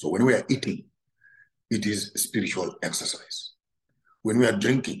 So when we are eating, it is a spiritual exercise. When we are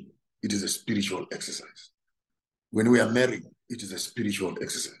drinking, it is a spiritual exercise. When we are marrying, it is a spiritual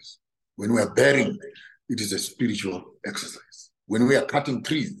exercise. When we are bearing, it is a spiritual exercise. When we are cutting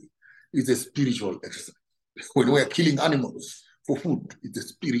trees, it's a spiritual exercise. When we are killing animals for food, it's a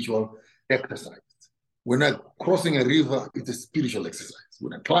spiritual exercise. When we're crossing a river, it's a spiritual exercise.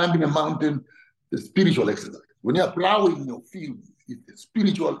 When you're climbing a mountain, it's a spiritual exercise. When you're plowing your field, it's a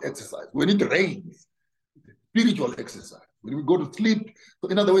spiritual exercise. When it rains, it's a spiritual exercise. When we go to sleep, so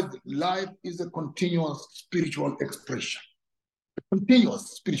in other words, life is a continuous spiritual expression.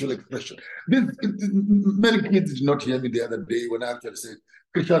 Continuous spiritual expression. Many kids did not hear me the other day when I actually said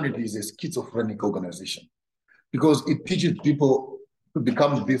Christianity is a schizophrenic organization, because it teaches people to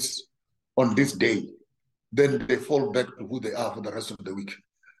become this on this day. Then they fall back to who they are for the rest of the week.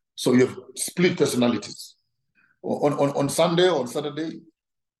 So you have split personalities. On Sunday or on Saturday,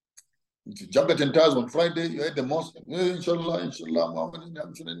 Jabgat and Taz. On Friday, you had the mosque. Inshallah, inshallah,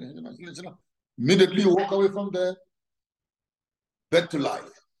 inshallah. Immediately you walk away from there, back to life.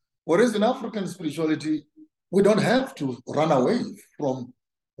 Whereas in African spirituality, we don't have to run away from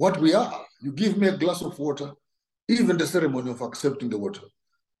what we are. You give me a glass of water, even the ceremony of accepting the water.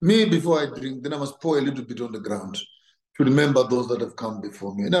 Me, before I drink, then I must pour a little bit on the ground to remember those that have come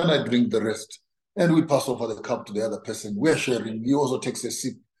before me. And then I drink the rest. And we pass over the cup to the other person. We're sharing. He also takes a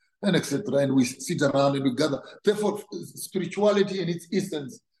sip, and etc. And we sit around and we gather. Therefore, spirituality in its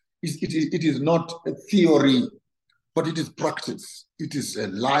essence, it is not a theory, but it is practice. It is a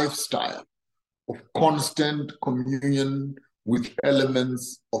lifestyle of constant communion with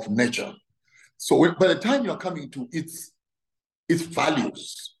elements of nature. So by the time you're coming to its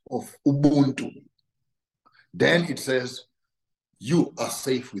values of Ubuntu, then it says, you are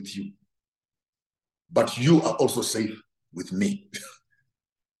safe with you, but you are also safe with me.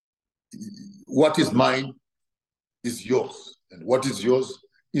 What is mine is yours, and what is yours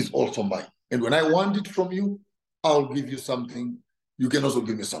is also mine. And when I want it from you, I'll give you something. You can also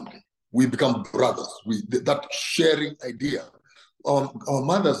give me something. We become brothers. That sharing idea. Our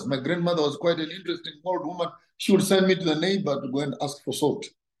mothers, my grandmother was quite an interesting old woman. she would send me to the neighbor to go and ask for salt.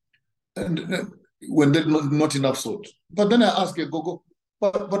 And when there's not enough salt. But then I ask her, Gogo,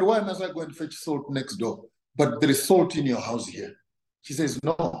 but why must I go and fetch salt next door? But there is salt in your house here. She says,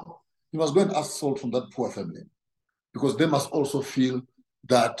 no, you must go and ask salt from that poor family, because they must also feel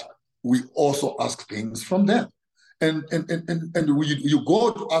that we also ask things from them. And you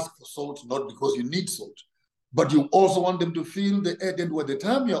go to ask for salt not because you need salt, but you also want them to feel the aid. And by the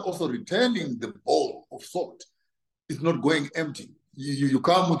time you're also returning the bowl of salt, it's not going empty. You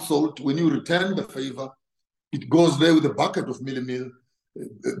come with salt. When you return the favor, it goes there with a bucket of meal,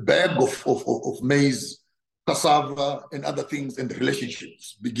 a bag of maize, cassava, and other things, and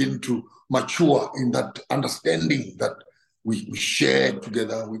relationships begin to mature in that understanding that we share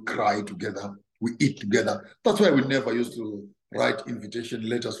together, we cry together, we eat together. That's why we never used to write invitation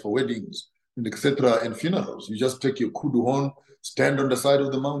letters for weddings and etc. and funerals. You just take your kudu horn, stand on the side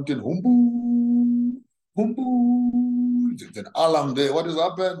of the mountain, humbu, humbu. There's an alarm there. What has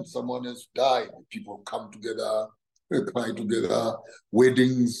happened? Someone has died. People come together, they cry together.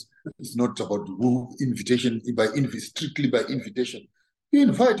 Weddings, it's not about who invitation, strictly by invitation. You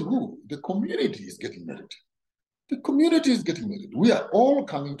invite who? The community is getting married. The community is getting married. We are all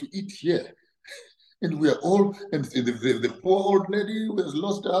coming to eat here. And we are all, and the poor old lady who has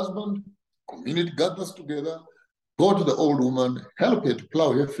lost her husband, community gathers together, go to the old woman, help her to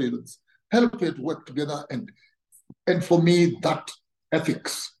plow her fields, help her to work together. And for me, that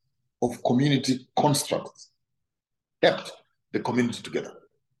ethics of community constructs kept the community together.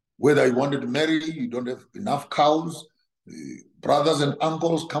 Whether you wanted to marry, you don't have enough cows, brothers and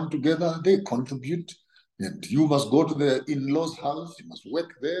uncles come together, they contribute. And you must go to the in-laws' house, you must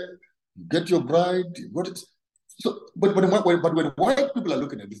work there, you get your bride, you got it. So, but when white people are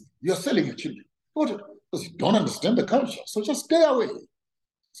looking at this, you're selling your children. Because you don't understand the culture. So just stay away.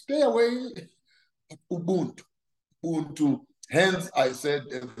 Stay away. Ubuntu. Ubuntu. Hence, I said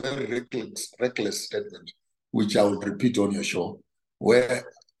a very reckless statement, which I will repeat on your show, where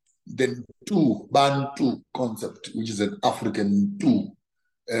the Bantu concept, which is an African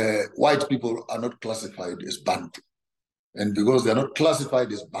white people are not classified as Bantu. And because they're not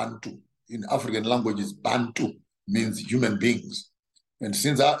classified as Bantu, in African languages, Bantu means human beings. And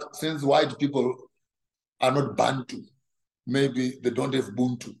since white people are not Bantu, maybe they don't have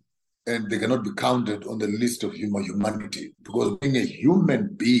Ubuntu, and they cannot be counted on the list of humanity, because being a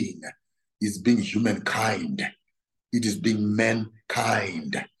human being is being humankind. It is being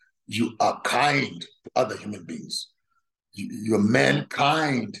mankind. You are kind to other human beings. You're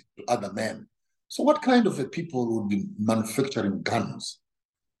mankind to other men. So what kind of a people would be manufacturing guns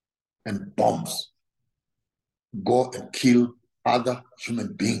and bombs, go and kill other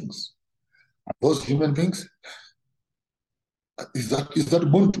human beings? Are those human beings? Is that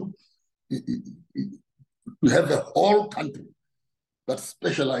Ubuntu? We have a whole country that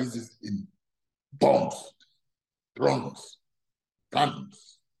specializes in bombs, drones,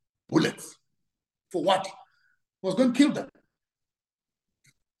 guns, bullets. For what? Was going to kill them.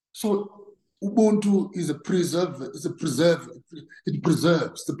 So Ubuntu is a preserver, it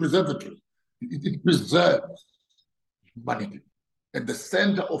preserves the preservatory. It preserves humanity. At the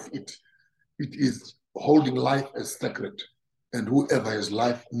center of it, it is holding life as sacred. And whoever has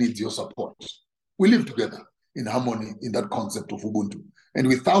life needs your support. We live together in harmony in that concept of Ubuntu. And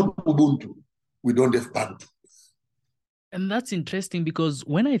without Ubuntu, we don't have Bantu. And that's interesting, because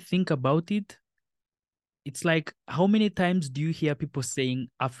when I think about it, it's like, how many times do you hear people saying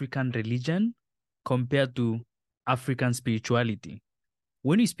African religion compared to African spirituality?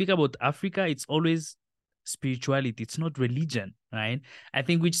 When you speak about Africa, it's always spirituality. It's not religion, right? I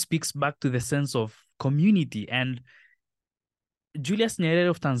think which speaks back to the sense of community. And Julius Nyerere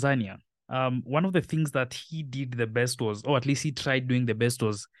of Tanzania, one of the things that he did the best was, or at least he tried doing the best,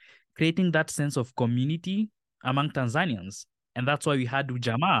 was creating that sense of community among Tanzanians. And that's why we had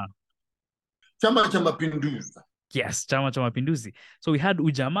Ujamaa. Chama cha Mapinduzi. Yes, Chama cha Mapinduzi. So we had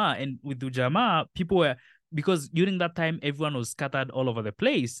Ujamaa, and with Ujamaa, people were, because during that time, everyone was scattered all over the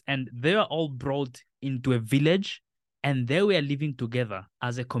place, and they were all brought into a village, and they were living together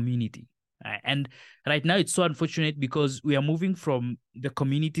as a community. And right now, it's so unfortunate because we are moving from the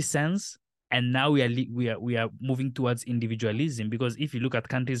community sense, and now we are moving towards individualism. Because if you look at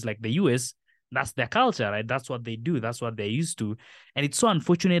countries like the US, that's their culture, right? That's what they do. That's what they're used to. And it's so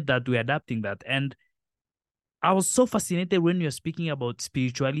unfortunate that we're adapting that. And I was so fascinated when you're speaking about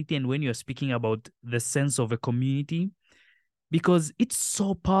spirituality and when you're speaking about the sense of a community, because it's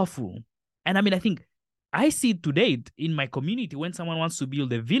so powerful. And I mean, I think I see it today in my community. When someone wants to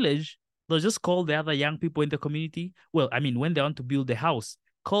build a village, they'll just call the other young people in the community. Well, I mean, when they want to build a house,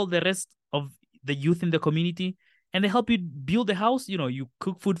 call the rest of the youth in the community, and they help you build the house. You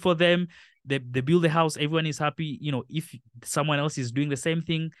cook food for them, they build the house, everyone is happy. If someone else is doing the same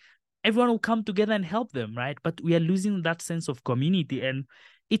thing, everyone will come together and help them, right? But we are losing that sense of community, and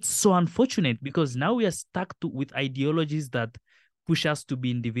it's so unfortunate because now we are stuck with ideologies that push us to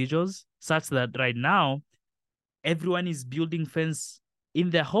be individuals, such that right now everyone is building fence in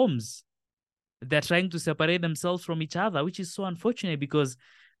their homes. They're trying to separate themselves from each other, which is so unfortunate because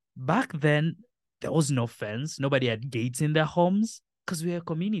back then there was no fence, nobody had gates in their homes because we are a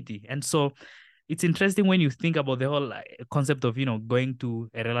community. And so it's interesting when you think about the whole concept of going to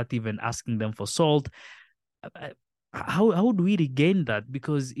a relative and asking them for salt. How do we regain that?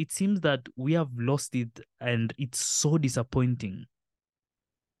 Because it seems that we have lost it, and it's so disappointing.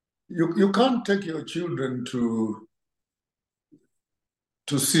 You can't take your children to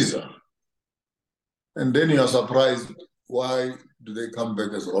Caesar, and then you are surprised why do they come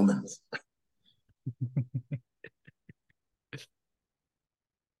back as Romans.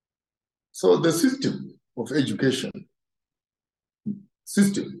 So the system of education,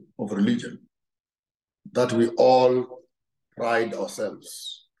 system of religion that we all pride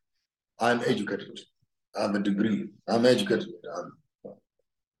ourselves. I'm educated. I'm a degree. I'm educated.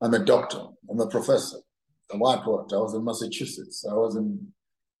 I'm a doctor. I'm a professor. What? I was in Massachusetts. I was in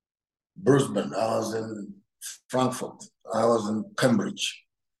Brisbane. I was in Frankfurt. I was in Cambridge.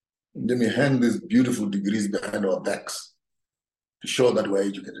 And then we hang these beautiful degrees behind our backs to show that we're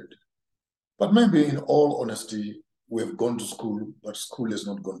educated. But maybe in all honesty, we have gone to school, but school has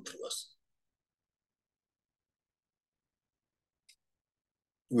not gone through us.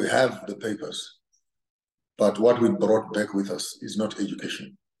 We have the papers, but what we brought back with us is not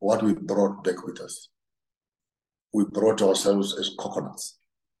education. What we brought back with us, we brought ourselves as coconuts,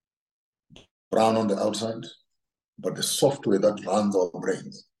 brown on the outside, but the software that runs our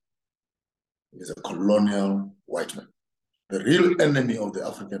brains is a colonial white man. The real enemy of the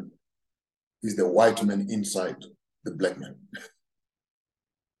African is the white man inside the black man.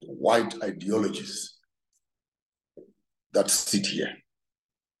 The white ideologies that sit here.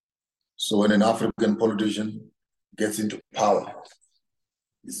 So when an African politician gets into power,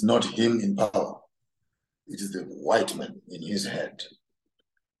 it's not him in power. It is the white man in his head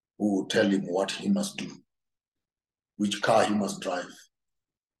who will tell him what he must do, which car he must drive,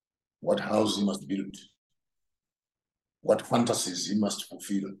 what house he must build, what fantasies he must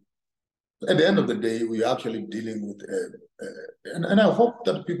fulfill. At the end of the day, we are actually dealing with, and I hope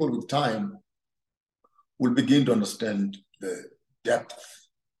that people with time will begin to understand the depth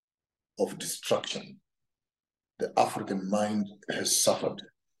of destruction the African mind has suffered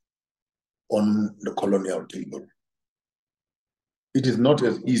on the colonial table. It is not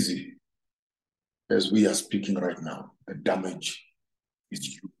as easy as we are speaking right now. The damage is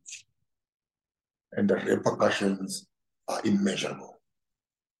huge, and the repercussions are immeasurable.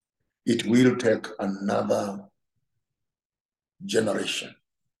 It will take another generation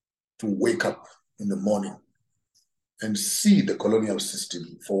to wake up in the morning and see the colonial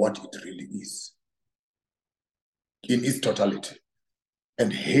system for what it really is, in its totality,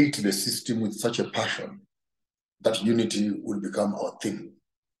 and hate the system with such a passion that unity will become our thing,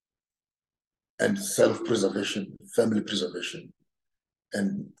 and self-preservation, family preservation,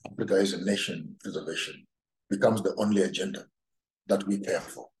 and Africa as a nation preservation becomes the only agenda that we care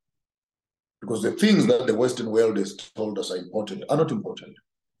for. Because the things that the Western world has told us are important are not important.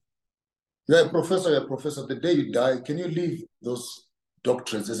 You're a professor, the day you die, can you leave those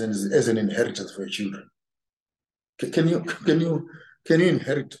doctorates as an inheritance for your children? Can you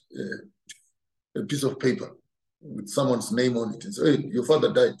inherit a piece of paper with someone's name on it and say, hey, your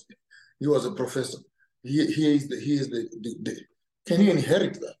father died, he was a professor, he is the can you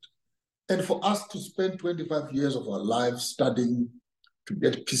inherit that? And for us to spend 25 years of our lives studying to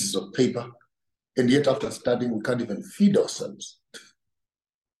get pieces of paper, and yet after studying, we can't even feed ourselves.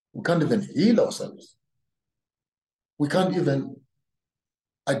 We can't even heal ourselves. We can't even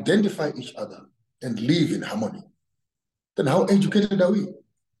identify each other and live in harmony. Then how educated are we?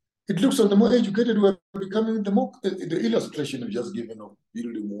 It looks like the more educated we're becoming, the illustration you've just given of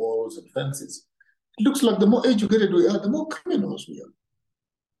building walls and fences, it looks like the more educated we are, the more criminals we are.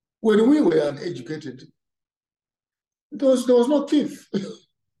 When we were uneducated, there was no thief.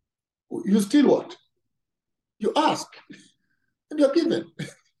 You steal what? You ask, and you're given.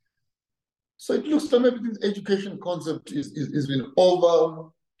 So it looks like maybe this education concept is been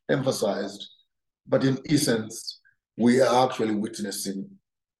overemphasized, but in essence, we are actually witnessing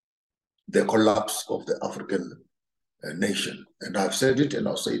the collapse of the African nation. And I've said it, and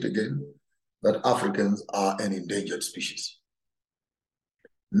I'll say it again, that Africans are an endangered species.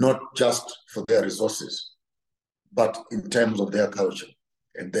 not just for their resources, but in terms of their culture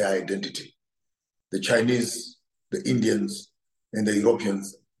and their identity. The Chinese, the Indians, and the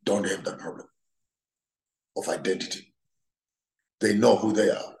Europeans don't have that problem of identity. They know who they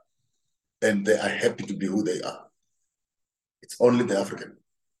are, and they are happy to be who they are. It's only the African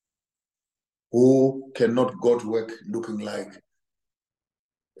who cannot go to work looking like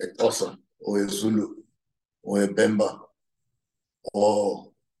a Xhosa or a Zulu or a Bemba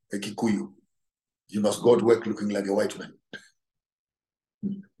or a Kikuyu. You must go to work looking like a white man.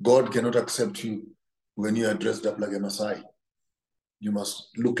 God cannot accept you when you are dressed up like a Maasai. You must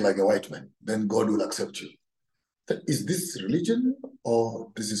look like a white man. Then God will accept you. Is this religion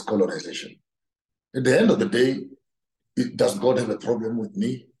or this is colonization? At the end of the day, does God have a problem with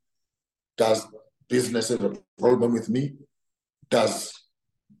me? Does business have a problem with me? Does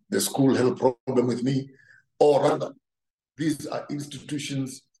the school have a problem with me? Or rather, these are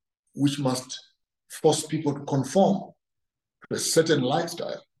institutions which must force people to conform to a certain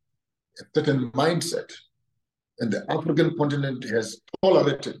lifestyle, a certain mindset. And the African continent has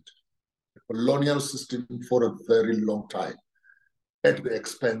tolerated the colonial system for a very long time at the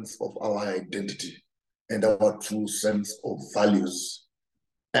expense of our identity and our true sense of values,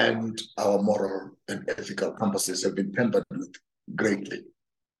 and our moral and ethical compasses have been tampered with greatly.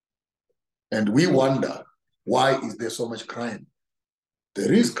 And we wonder, why is there so much crime?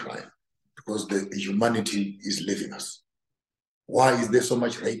 There is crime because the humanity is leaving us. Why is there so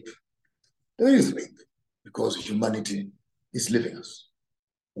much rape? There is rape because humanity is leaving us.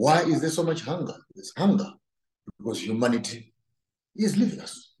 Why is there so much hunger? There's hunger because humanity is leaving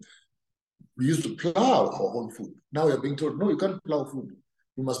us. We used to plow our own food. Now we are being told, no, you can't plow food.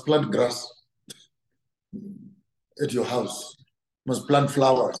 You must plant grass at your house. You must plant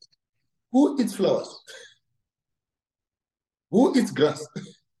flowers. Who eats flowers? Who eats grass?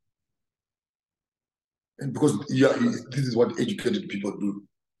 And because this is what educated people do.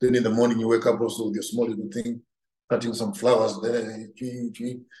 Then in the morning you wake up also with your small little thing, cutting some flowers there,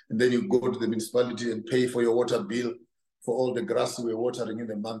 and then you go to the municipality and pay for your water bill for all the grass you were watering in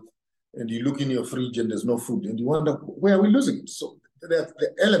the month. And you look in your fridge and there's no food, and you wonder, where are we losing it? So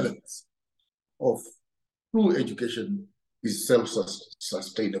the elements of true education is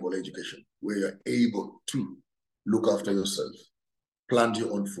self-sustainable education, where you're able to look after yourself, plant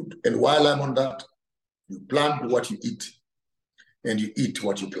your own food. And while I'm on that, you plant what you eat, and you eat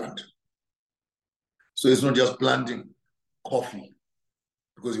what you plant. So it's not just planting coffee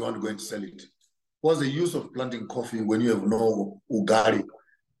because you want to go and sell it. What's the use of planting coffee when you have no ugali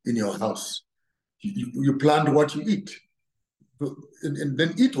in your house? You plant what you eat, and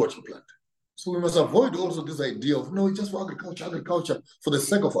then eat what you plant. So we must avoid also this idea of, no, it's just for agriculture, for the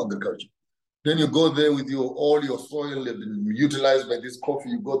sake of agriculture. Then you go there with all your soil has been utilized by this coffee.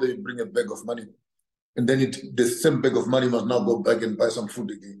 You go there, you bring a bag of money. And then the same bag of money must now go back and buy some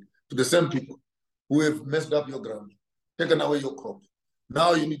food again to the same people who have messed up your ground, taken away your crop.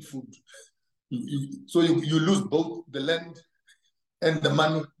 Now you need food. So you lose both the land and the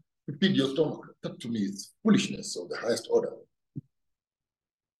money to feed your stomach. That to me is foolishness of the highest order.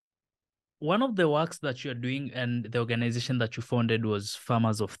 One of the works that you're doing and the organization that you founded was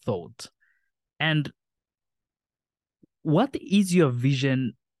Farmers of Thought. And what is your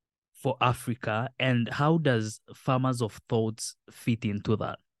vision for Africa, and how does Farmers of Thoughts fit into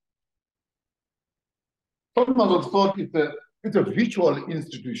that? Farmers of Thought is a virtual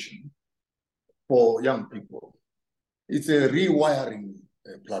institution for young people. It's a rewiring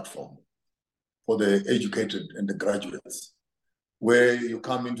platform for the educated and the graduates, where you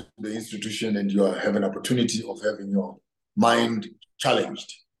come into the institution and you have an opportunity of having your mind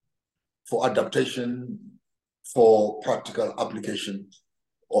challenged for adaptation, for practical application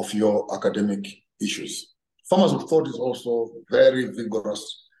of your academic issues. Farmers of Thought is also very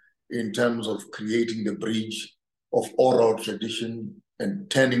vigorous in terms of creating the bridge of oral tradition and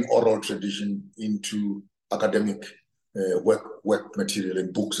turning oral tradition into academic work material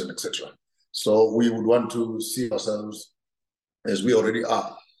and books and etc. So we would want to see ourselves, as we already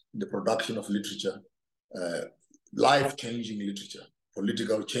are, in the production of literature, life-changing literature,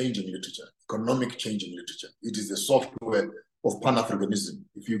 political changing literature, economic changing literature. It is the software of Pan-Africanism,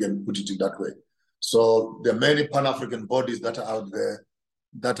 if you can put it in that way. So there are many Pan-African bodies that are out there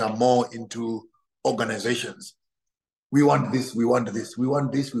that are more into organizations. We want this, we want this, we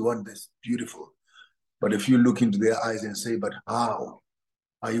want this, we want this. Beautiful. But if you look into their eyes and say, but how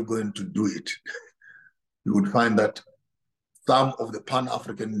are you going to do it? You would find that some of the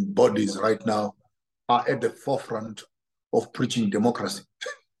Pan-African bodies right now are at the forefront of preaching democracy.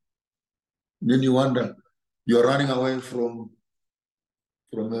 Then you wonder, you're running away from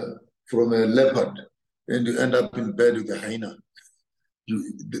from a leopard, and you end up in bed with a hyena.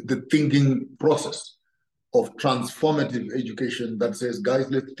 The thinking process of transformative education that says, guys,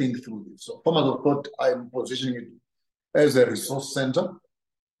 let's think through this. So Farmers of Thought, I'm positioning it as a resource center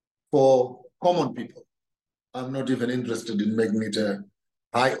for common people. I'm not even interested in making it a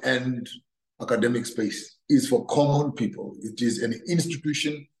high-end academic space. It's for common people. It is an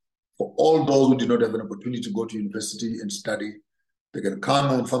institution for all those who did not have an opportunity to go to university and study. They can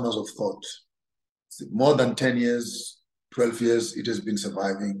come on Farmers of Thought. More than 10 years, 12 years, it has been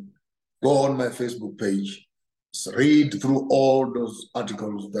surviving. Go on my Facebook page, read through all those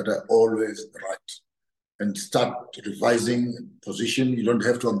articles that I always write and start revising position. You don't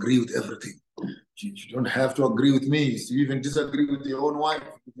have to agree with everything. You don't have to agree with me. You even disagree with your own wife,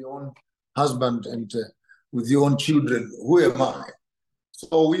 with your own husband, and with your own children. Who am I?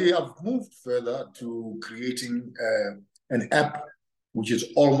 So we have moved further to creating an app, which is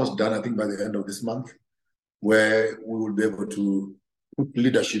almost done, I think, by the end of this month, where we will be able to put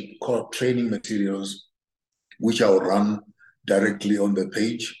leadership training materials, which I will run directly on the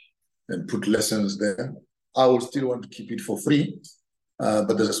page and put lessons there. I will still want to keep it for free,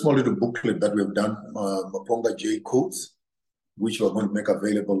 but there's a small little booklet that we have done, Maponga J codes, which we're going to make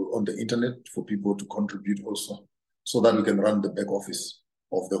available on the internet for people to contribute also, so that we can run the back office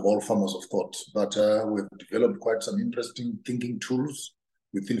of the whole Farmers of Thought. But we've developed quite some interesting thinking tools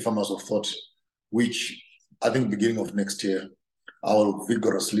within Farmers of Thought, which I think beginning of next year, I will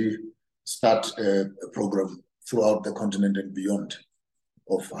vigorously start a program throughout the continent and beyond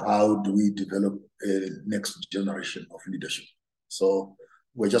of how do we develop a next generation of leadership. So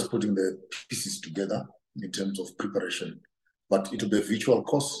we're just putting the pieces together in terms of preparation, but it will be a virtual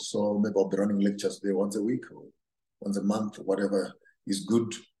course. So maybe I'll be running lectures there once a week or once a month, whatever is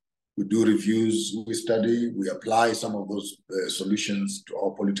good. We do reviews, we study, we apply some of those solutions to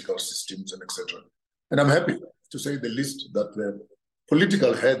our political systems and etc. And I'm happy to say the least that the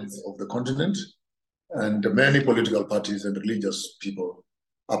political heads of the continent and many political parties and religious people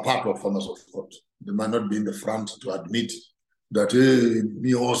are part of Farmers of Thought. They might not be in the front to admit that, hey,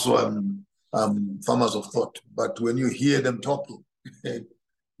 me also am Farmers of Thought. But when you hear them talking,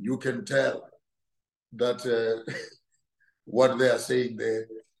 you can tell that what they are saying,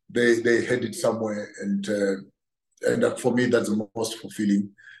 they headed somewhere. And that for me, that's the most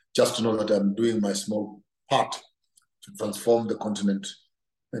fulfilling, just to know that I'm doing my small part to transform the continent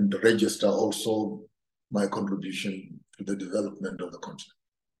and register also my contribution to the development of the continent.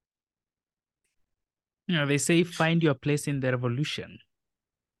 You know, they say find your place in the revolution.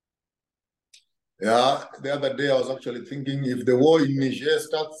 Yeah, the other day I was actually thinking, if the war in Niger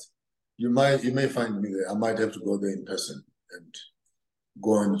starts, you may find me there. I might have to go there in person and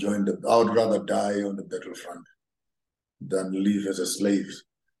go and join them. I would rather die on the battlefront than live as a slave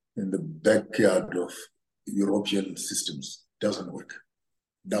in the backyard of European systems. Doesn't work.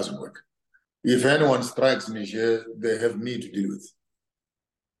 Doesn't work. If anyone strikes Niger, they have me to deal with.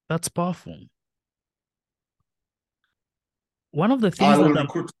 That's powerful. One of the things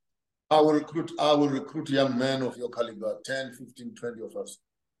I will recruit young men of your caliber, 10, 15, 20 of us.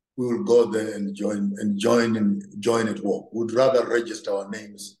 We will go there and join at war. We'd rather register our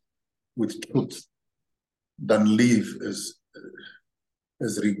names with truth than live as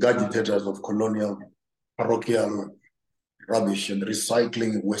regurgitators of colonial, parochial rubbish and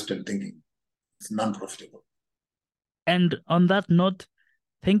recycling Western thinking. It's non-profitable. And on that note,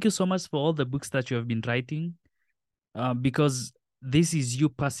 thank you so much for all the books that you have been writing, because this is you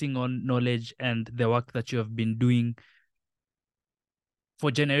passing on knowledge and the work that you have been doing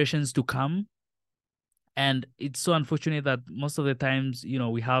for generations to come. And it's so unfortunate that most of the times, you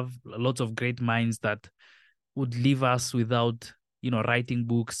know, we have lots of great minds that would leave us without, you know, writing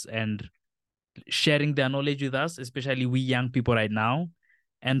books and sharing their knowledge with us, especially we young people right now.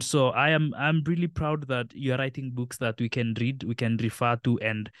 And so I'm really proud that you're writing books that we can read, we can refer to,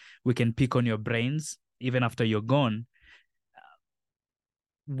 and we can pick on your brains even after you're gone.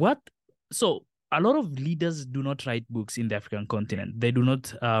 So a lot of leaders do not write books in the African continent. They do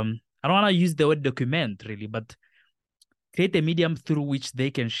not, I don't want to use the word document really, but create a medium through which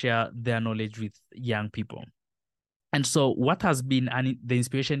they can share their knowledge with young people. And so what has been the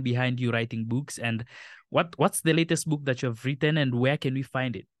inspiration behind you writing books, and what's the latest book that you have written, and where can we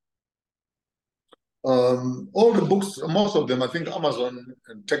find it? All the books, most of them, I think Amazon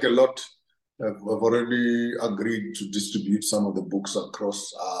and Take a Lot have already agreed to distribute some of the books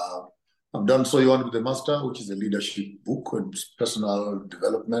across. I've done So You Want to Be the Master, which is a leadership book and personal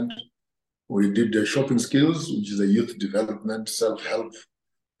development. We did the Shopping Skills, which is a youth development, self-help,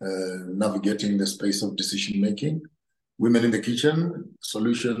 navigating the space of decision-making. Women in the kitchen,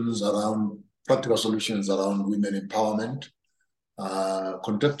 practical solutions around women empowerment,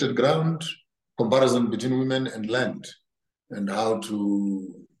 contested ground, comparison between women and land, and how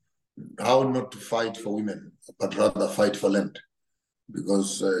not to fight for women, but rather fight for land,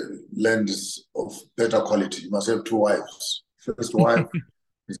 because land is of better quality. You must have 2 wives. First wife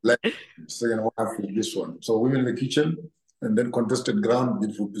is land, second wife is this one. So women in the kitchen, and then contested ground,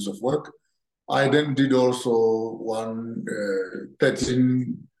 beautiful piece of work. I then did also one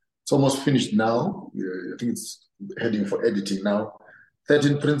 13, it's almost finished now. I think it's heading for editing now.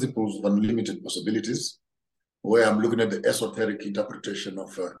 13 Principles of Unlimited Possibilities, where I'm looking at the esoteric interpretation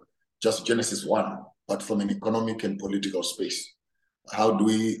of just Genesis 1, but from an economic and political space. How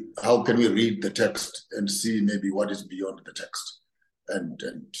can we read the text and see maybe what is beyond the text? And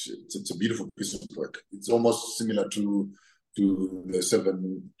it's a beautiful piece of work. It's almost similar to the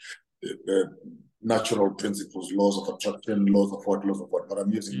 7 natural principles, laws of attraction, laws of what, but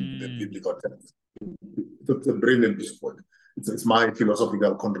I'm using the biblical text. It's a brilliant piece of work. It's my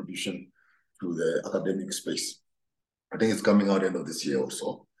philosophical contribution to the academic space. I think it's coming out end of this year or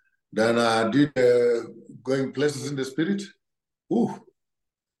so. Then I did Going Places in the Spirit.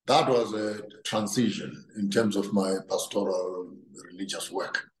 That was a transition in terms of my pastoral religious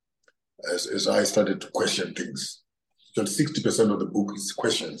work as I started to question things. So 60% of the book is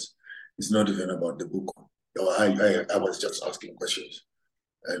questions. It's not even about the book. I was just asking questions.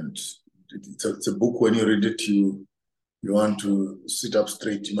 And it's a book, when you read it, you want to sit up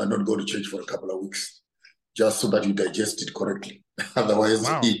straight. You might not go to church for a couple of weeks, just so that you digest it correctly. Otherwise,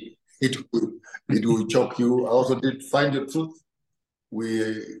 wow. it will choke you. I also did Find Your Truth,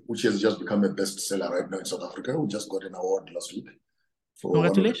 which has just become a bestseller right now in South Africa. We just got an award last week for one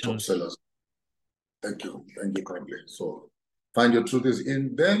of the top sellers. Thank you kindly. So Find Your Truth is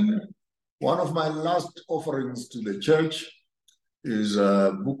in. Then one of my last offerings to the church is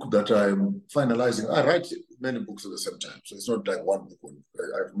a book that I'm finalizing. I write many books at the same time, so it's not like one book.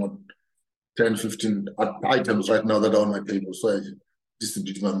 I have not 10, 15 items right now that are on my table, so I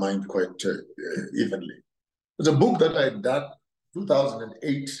distribute my mind quite evenly. It's a book that I did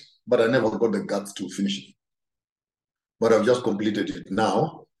 2008, but I never got the guts to finish it. But I've just completed it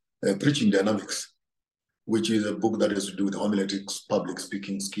now, Preaching Dynamics, which is a book that has to do with homiletics, public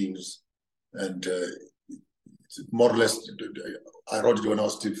speaking skills, and more or less, I wrote it when I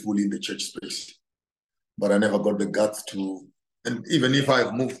was still fully in the church space, but I never got the guts to, and even if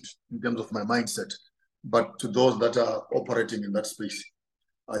I've moved in terms of my mindset, but to those that are operating in that space,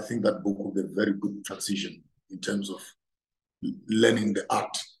 I think that book will be a very good transition in terms of learning the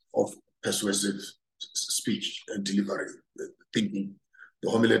art of persuasive speech and delivery, thinking, the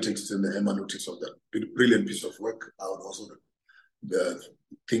homiletics and the hermeneutics of that. Brilliant piece of work. I would also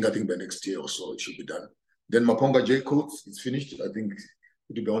I think by next year or so it should be done. Then Maponga J Codes, it's finished. I think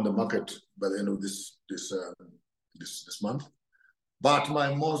it will be on the market by the end of this month. But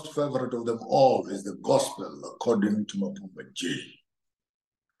my most favorite of them all is the Gospel According to Maponga J,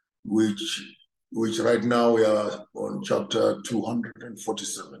 which right now we are on chapter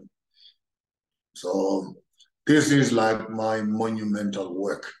 247. So this is like my monumental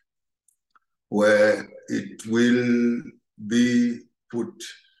work, where it will be put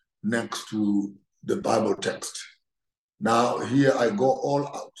next to the Bible text. Now here I go all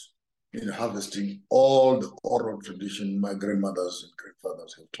out in harvesting all the oral tradition my grandmothers and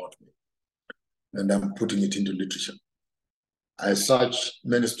grandfathers have taught me, and I'm putting it into literature. As such,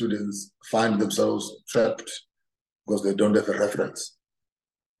 many students find themselves trapped because they don't have a reference.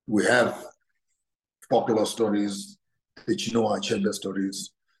 We have popular stories, the Chinua Achebe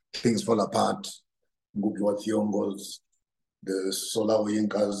stories, Things Fall Apart, Ngugi wa Thiongos, the Solar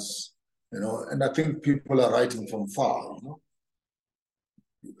Yinkas, and I think people are writing from far,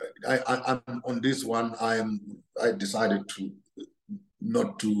 I'm on this one, I decided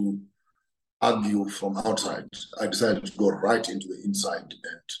not to argue from outside. I decided to go right into the inside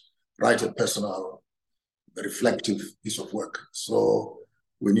and write a personal, reflective piece of work. So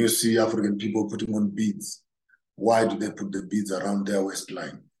when you see African people putting on beads, why do they put the beads around their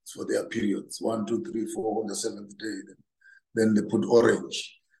waistline? It's for their periods, 1, 2, 3, 4, on the 7th day. Then they put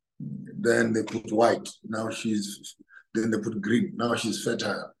orange. Then they put white. Then they put green. Now she's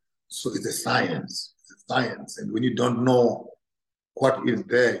fertile. So it's a science. It's a science. And when you don't know what is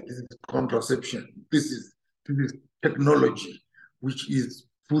there, this is contraception. This is technology, which is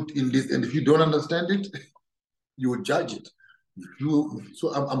put in this. And if you don't understand it, you will judge it.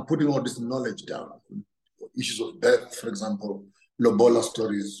 So I'm putting all this knowledge down. Issues of birth, for example, lobola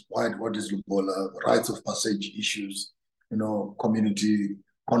stories. What is lobola? Rites of passage issues. Community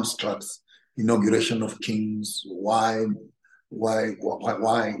constructs. inauguration of kings. Why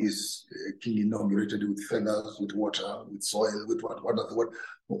is a king inaugurated with feathers, with water, with soil, with what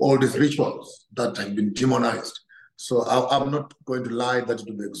all these rituals that have been demonized. So I'm not going to lie that it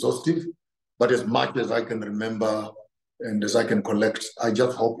will be exhaustive, but as much as I can remember and as I can collect, I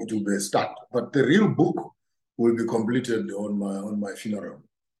just hope it will be a start. But the real book will be completed on my funeral,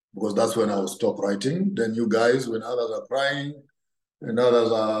 because that's when I will stop writing. Then you guys, when others are crying and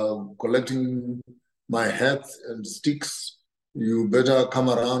others are collecting my hats and sticks, you better come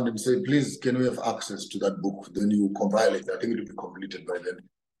around and say, please, can we have access to that book? Then you compile it. I think it will be completed by then.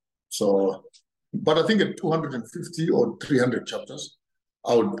 So, but I think at 250 or 300 chapters,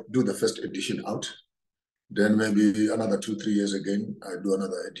 I would do the first edition out. Then maybe another 2-3 years again, I do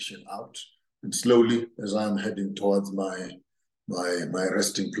another edition out. And slowly, as I'm heading towards my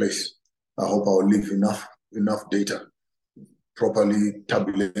resting place, I hope I'll leave enough data properly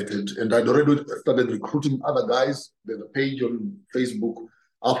tabulated. And I'd already started recruiting other guys. There's a page on Facebook,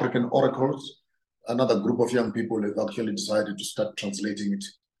 African Oracles. Another group of young people have actually decided to start translating it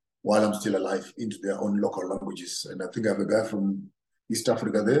while I'm still alive into their own local languages. And I think I have a guy from East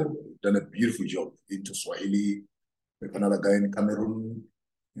Africa there, done a beautiful job into Swahili. We have another guy in Cameroon,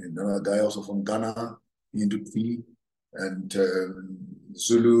 and another guy also from Ghana, into Twi, and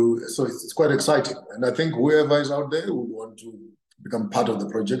Zulu. So it's quite exciting. And I think whoever is out there would want to become part of the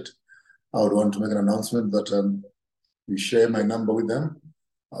project. I would want to make an announcement that we share my number with them.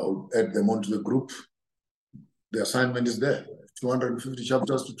 I'll add them onto the group. The assignment is there. 250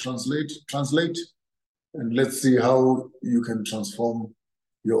 chapters to translate, and let's see how you can transform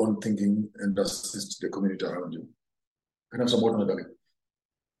your own thinking and assist the community around you. Can I have some water, darling?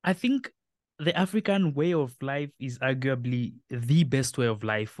 I think the African way of life is arguably the best way of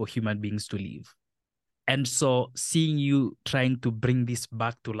life for human beings to live. And so seeing you trying to bring this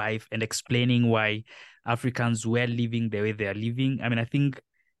back to life and explaining why Africans were living the way they are living, I mean, I think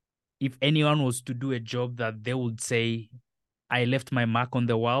if anyone was to do a job that they would say, I left my mark on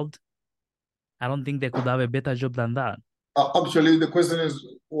the world, I don't think they could have a better job than that. Actually, the question is,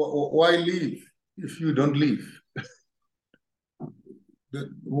 why leave if you don't leave?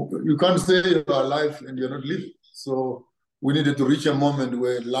 You can't say you're alive and you're not living. So we needed to reach a moment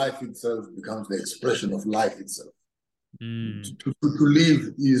where life itself becomes the expression of life itself. To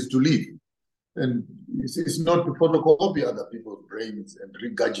live is to live. And it's not to photocopy other people's brains and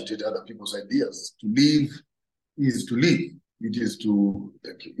regurgitate other people's ideas. To live is to live. It is to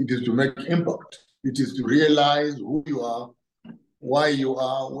make impact. It is to realize who you are, why you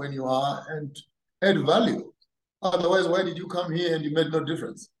are, when you are, and add value. Otherwise, why did you come here and you made no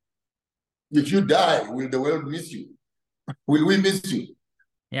difference? If you die, will the world miss you? Will we miss you?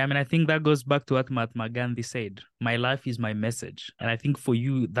 Yeah, I mean, I think that goes back to what Mahatma Gandhi said. My life is my message. And I think for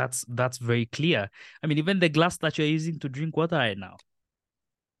you, that's very clear. I mean, even the glass that you're using to drink water right now.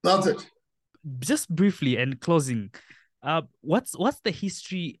 That's it. Just briefly and closing, what's the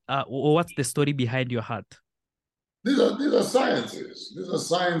history or what's the story behind your heart? These are sciences. These are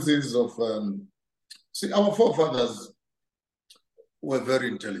sciences of see, our forefathers were very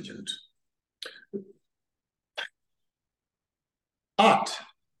intelligent. Art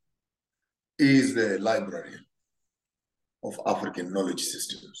is the library of African knowledge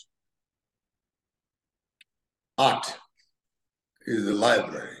systems. Art is the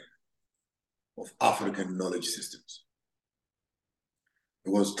library of African knowledge systems.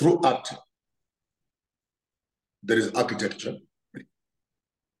 Because through art, there is architecture.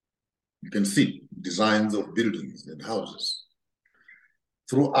 You can see designs of buildings and houses.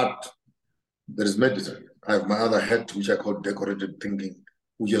 Through art, there is medicine. I have my other hat, which I call decorated thinking,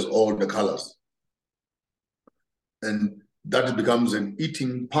 which has all the colors. And that becomes an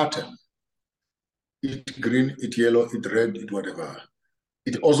eating pattern. Eat green, eat yellow, eat red, eat whatever.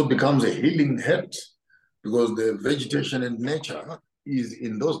 It also becomes a healing head, because the vegetation and nature is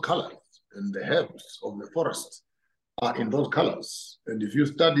in those colors, and the herbs of the forest are in those colors. And if you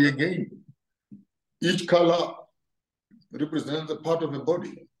study again, each color represents a part of the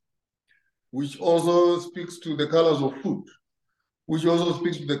body, which also speaks to the colors of food, which also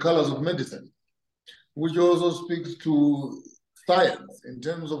speaks to the colors of medicine, which also speaks to science in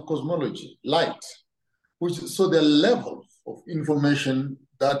terms of cosmology, light, so there are levels of information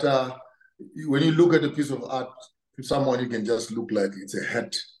that are, when you look at a piece of art, to someone you can just look like it's a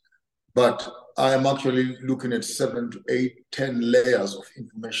hat. But I am actually looking at 7 to 8, 10 layers of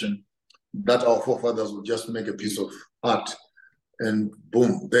information that our forefathers would just make a piece of art, and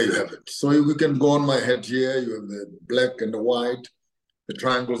boom, there you have it. So we can go on my head here, you have the black and the white, the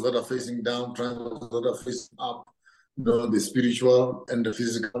triangles that are facing down, triangles that are facing up, the spiritual and the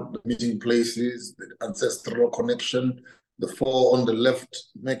physical, the meeting places, the ancestral connection. The four on the left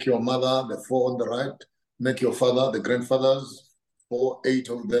make your mother, the four on the right make your father, the grandfathers, 8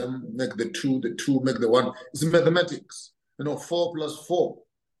 of them make the two make the one. It's mathematics. 4 plus 4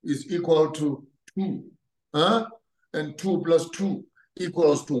 is equal to 2. And 2 plus 2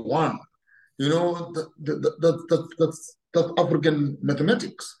 equals to 1. That's African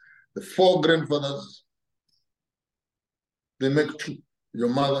mathematics. The 4 grandfathers, they make 2, your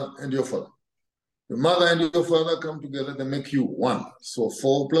mother and your father. Your mother and your father come together, they make you 1. So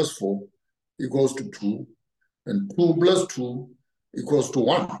 4 plus 4 equals to 2, and 2 plus 2 equals to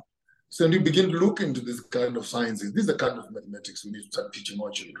 1. So when you begin to look into this kind of sciences, this is the kind of mathematics we need to start teaching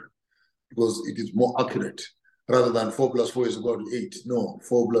our children, because it is more accurate. Rather than 4 plus 4 is equal to 8. No,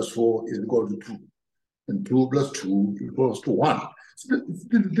 4 plus 4 is equal to 2. And 2 plus 2 equals to 1.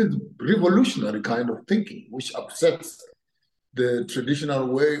 This revolutionary kind of thinking, which upsets the traditional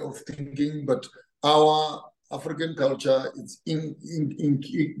way of thinking, but our African culture is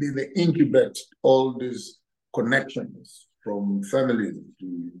they incubate all these connections from families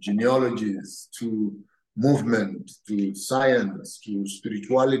to genealogies to movement to science to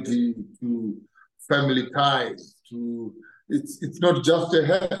spirituality to family ties to it's not just a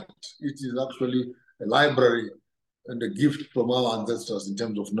head, it is actually a library and a gift from our ancestors in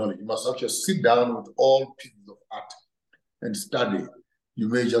terms of knowledge. You must actually sit down with all pieces of art and study. You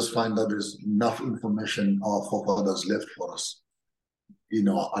may just find that there's enough information our forefathers left for us in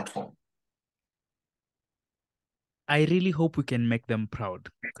our art form. I really hope we can make them proud,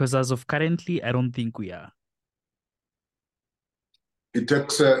 because as of currently, I don't think we are. It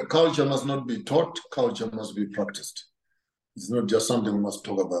takes culture must not be taught, culture must be practiced. It's not just something we must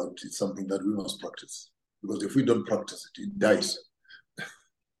talk about, it's something that we must practice. Because if we don't practice it, it dies.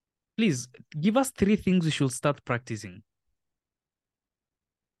 Please, give us 3 things we should start practicing.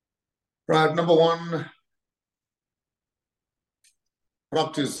 Right, number 1,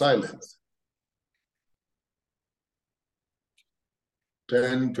 practice silence.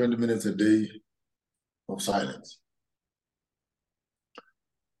 10, 20 minutes a day of silence.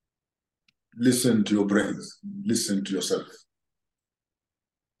 Listen to your brains, listen to yourself,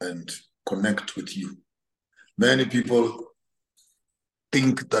 and connect with you. Many people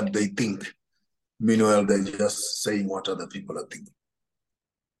think that they think, meanwhile they're just saying what other people are thinking.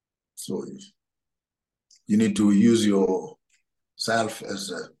 So you need to use yourself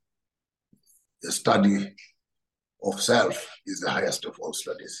as a study of self is the highest of all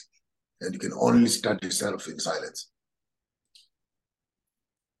studies. And you can only study self in silence.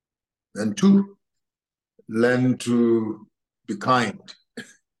 And 2, learn to be kind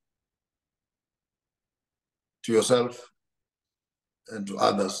to yourself and to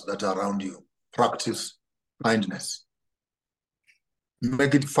others that are around you. Practice kindness.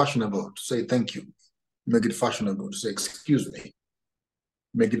 Make it fashionable to say thank you. Make it fashionable to say excuse me.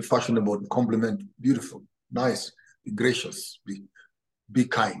 Make it fashionable to compliment. Beautiful, nice, be gracious, be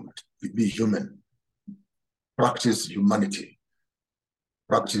kind, be human. Practice humanity.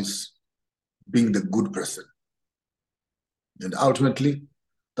 Practice being the good person. And ultimately,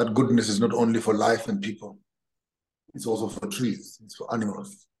 that goodness is not only for life and people, it's also for trees, it's for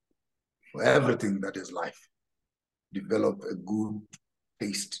animals, for everything that is life. Develop a good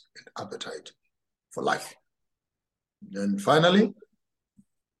taste and appetite for life. And finally,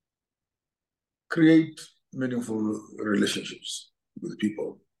 create meaningful relationships with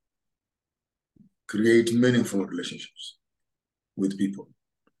people. Create meaningful relationships with people.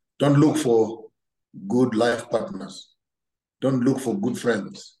 Don't look for good life partners. Don't look for good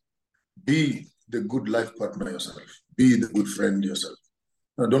friends. Be the good life partner yourself. Be the good friend yourself.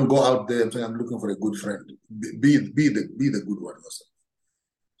 Now, don't go out there and say, I'm looking for a good friend. Be the good one yourself.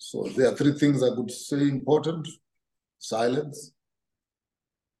 So there are 3 things I would say important: silence,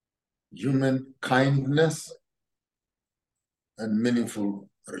 human kindness, and meaningful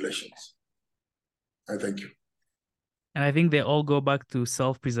relations. I thank you. And I think they all go back to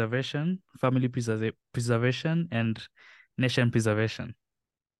self-preservation, family preservation, and nation preservation.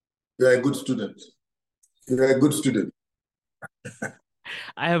 You're a good student. You're a good student.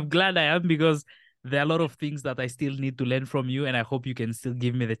 I am glad I am, because there are a lot of things that I still need to learn from you, and I hope you can still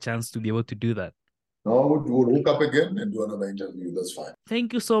give me the chance to be able to do that. No, we'll hook up again and do another interview. That's fine.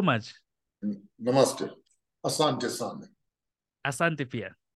 Thank you so much. Namaste. Asante sana. Asante pia.